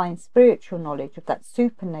as high in spiritual knowledge of that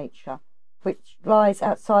supernature which lies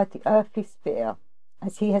outside the earthly sphere,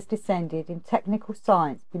 as he has descended in technical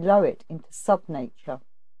science below it into subnature.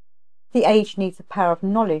 The age needs a power of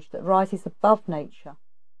knowledge that rises above nature,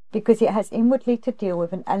 because it has inwardly to deal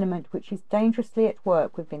with an element which is dangerously at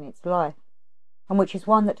work within its life, and which is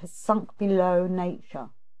one that has sunk below nature.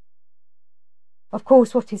 Of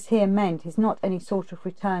course, what is here meant is not any sort of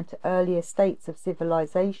return to earlier states of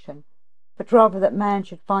civilization, but rather that man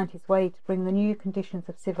should find his way to bring the new conditions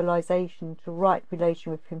of civilization into right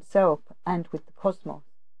relation with himself and with the cosmos.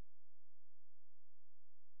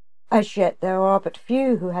 As yet there are but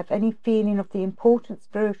few who have any feeling of the important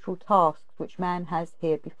spiritual tasks which man has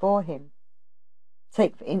here before him.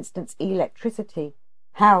 Take, for instance, electricity,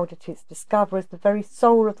 howled at its discoverer as the very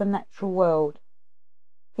soul of the natural world.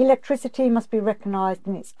 Electricity must be recognized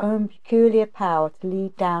in its own peculiar power to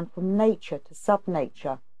lead down from nature to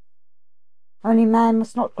subnature. Only man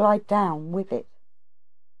must not glide down with it.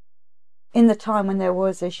 In the time when there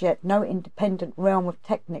was as yet no independent realm of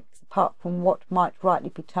technics apart from what might rightly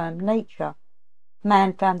be termed nature,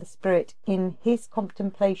 man found the spirit in his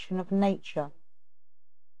contemplation of nature.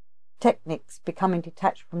 Technics, becoming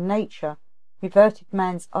detached from nature, reverted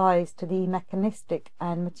man's eyes to the mechanistic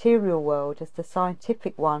and material world as the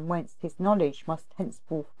scientific one whence his knowledge must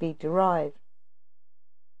henceforth be derived.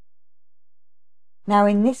 Now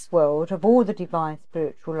in this world, of all the divine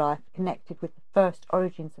spiritual life connected with the first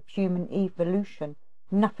origins of human evolution,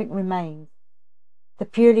 nothing remains. The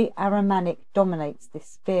purely Ahrimanic dominates this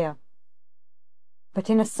sphere. But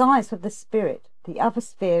in a science of the spirit, the other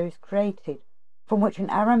sphere is created, from which an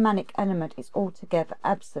Ahrimanic element is altogether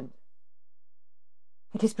absent.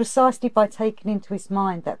 It is precisely by taking into his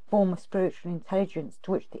mind that form of spiritual intelligence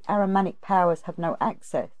to which the Ahrimanic powers have no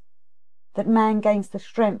access, that man gains the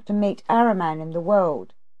strength to meet Ahriman in the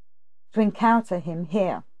world, to encounter him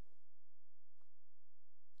here.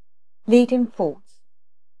 Leading thoughts.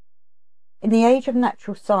 In the age of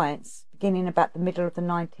natural science, beginning about the middle of the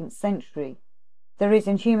 19th century, there is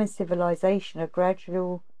in human civilization a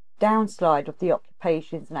gradual downslide of the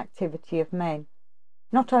occupations and activity of men,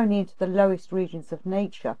 not only into the lowest regions of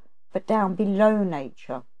nature, but down below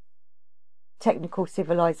nature. Technical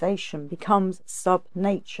civilization becomes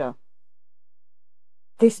sub-nature.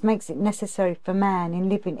 This makes it necessary for man in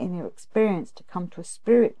living inner experience to come to a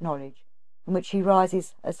spirit knowledge in which he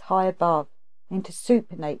rises as high above, into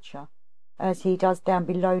supernature, as he does down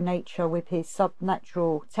below nature with his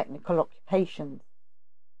subnatural technical occupations.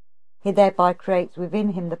 He thereby creates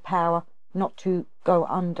within him the power not to go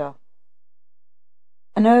under.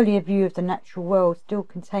 An earlier view of the natural world still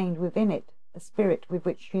contained within it a spirit with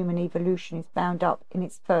which human evolution is bound up in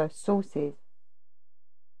its first sources.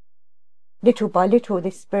 Little by little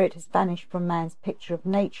this spirit has vanished from man's picture of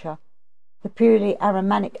nature. The purely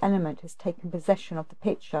Ahrimanic element has taken possession of the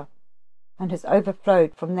picture, and has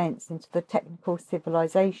overflowed from thence into the technical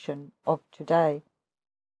civilization of today.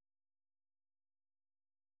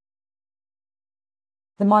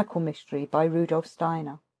 The Michael Mystery by Rudolf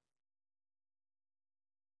Steiner.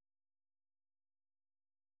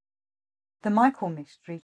 The Michael Mystery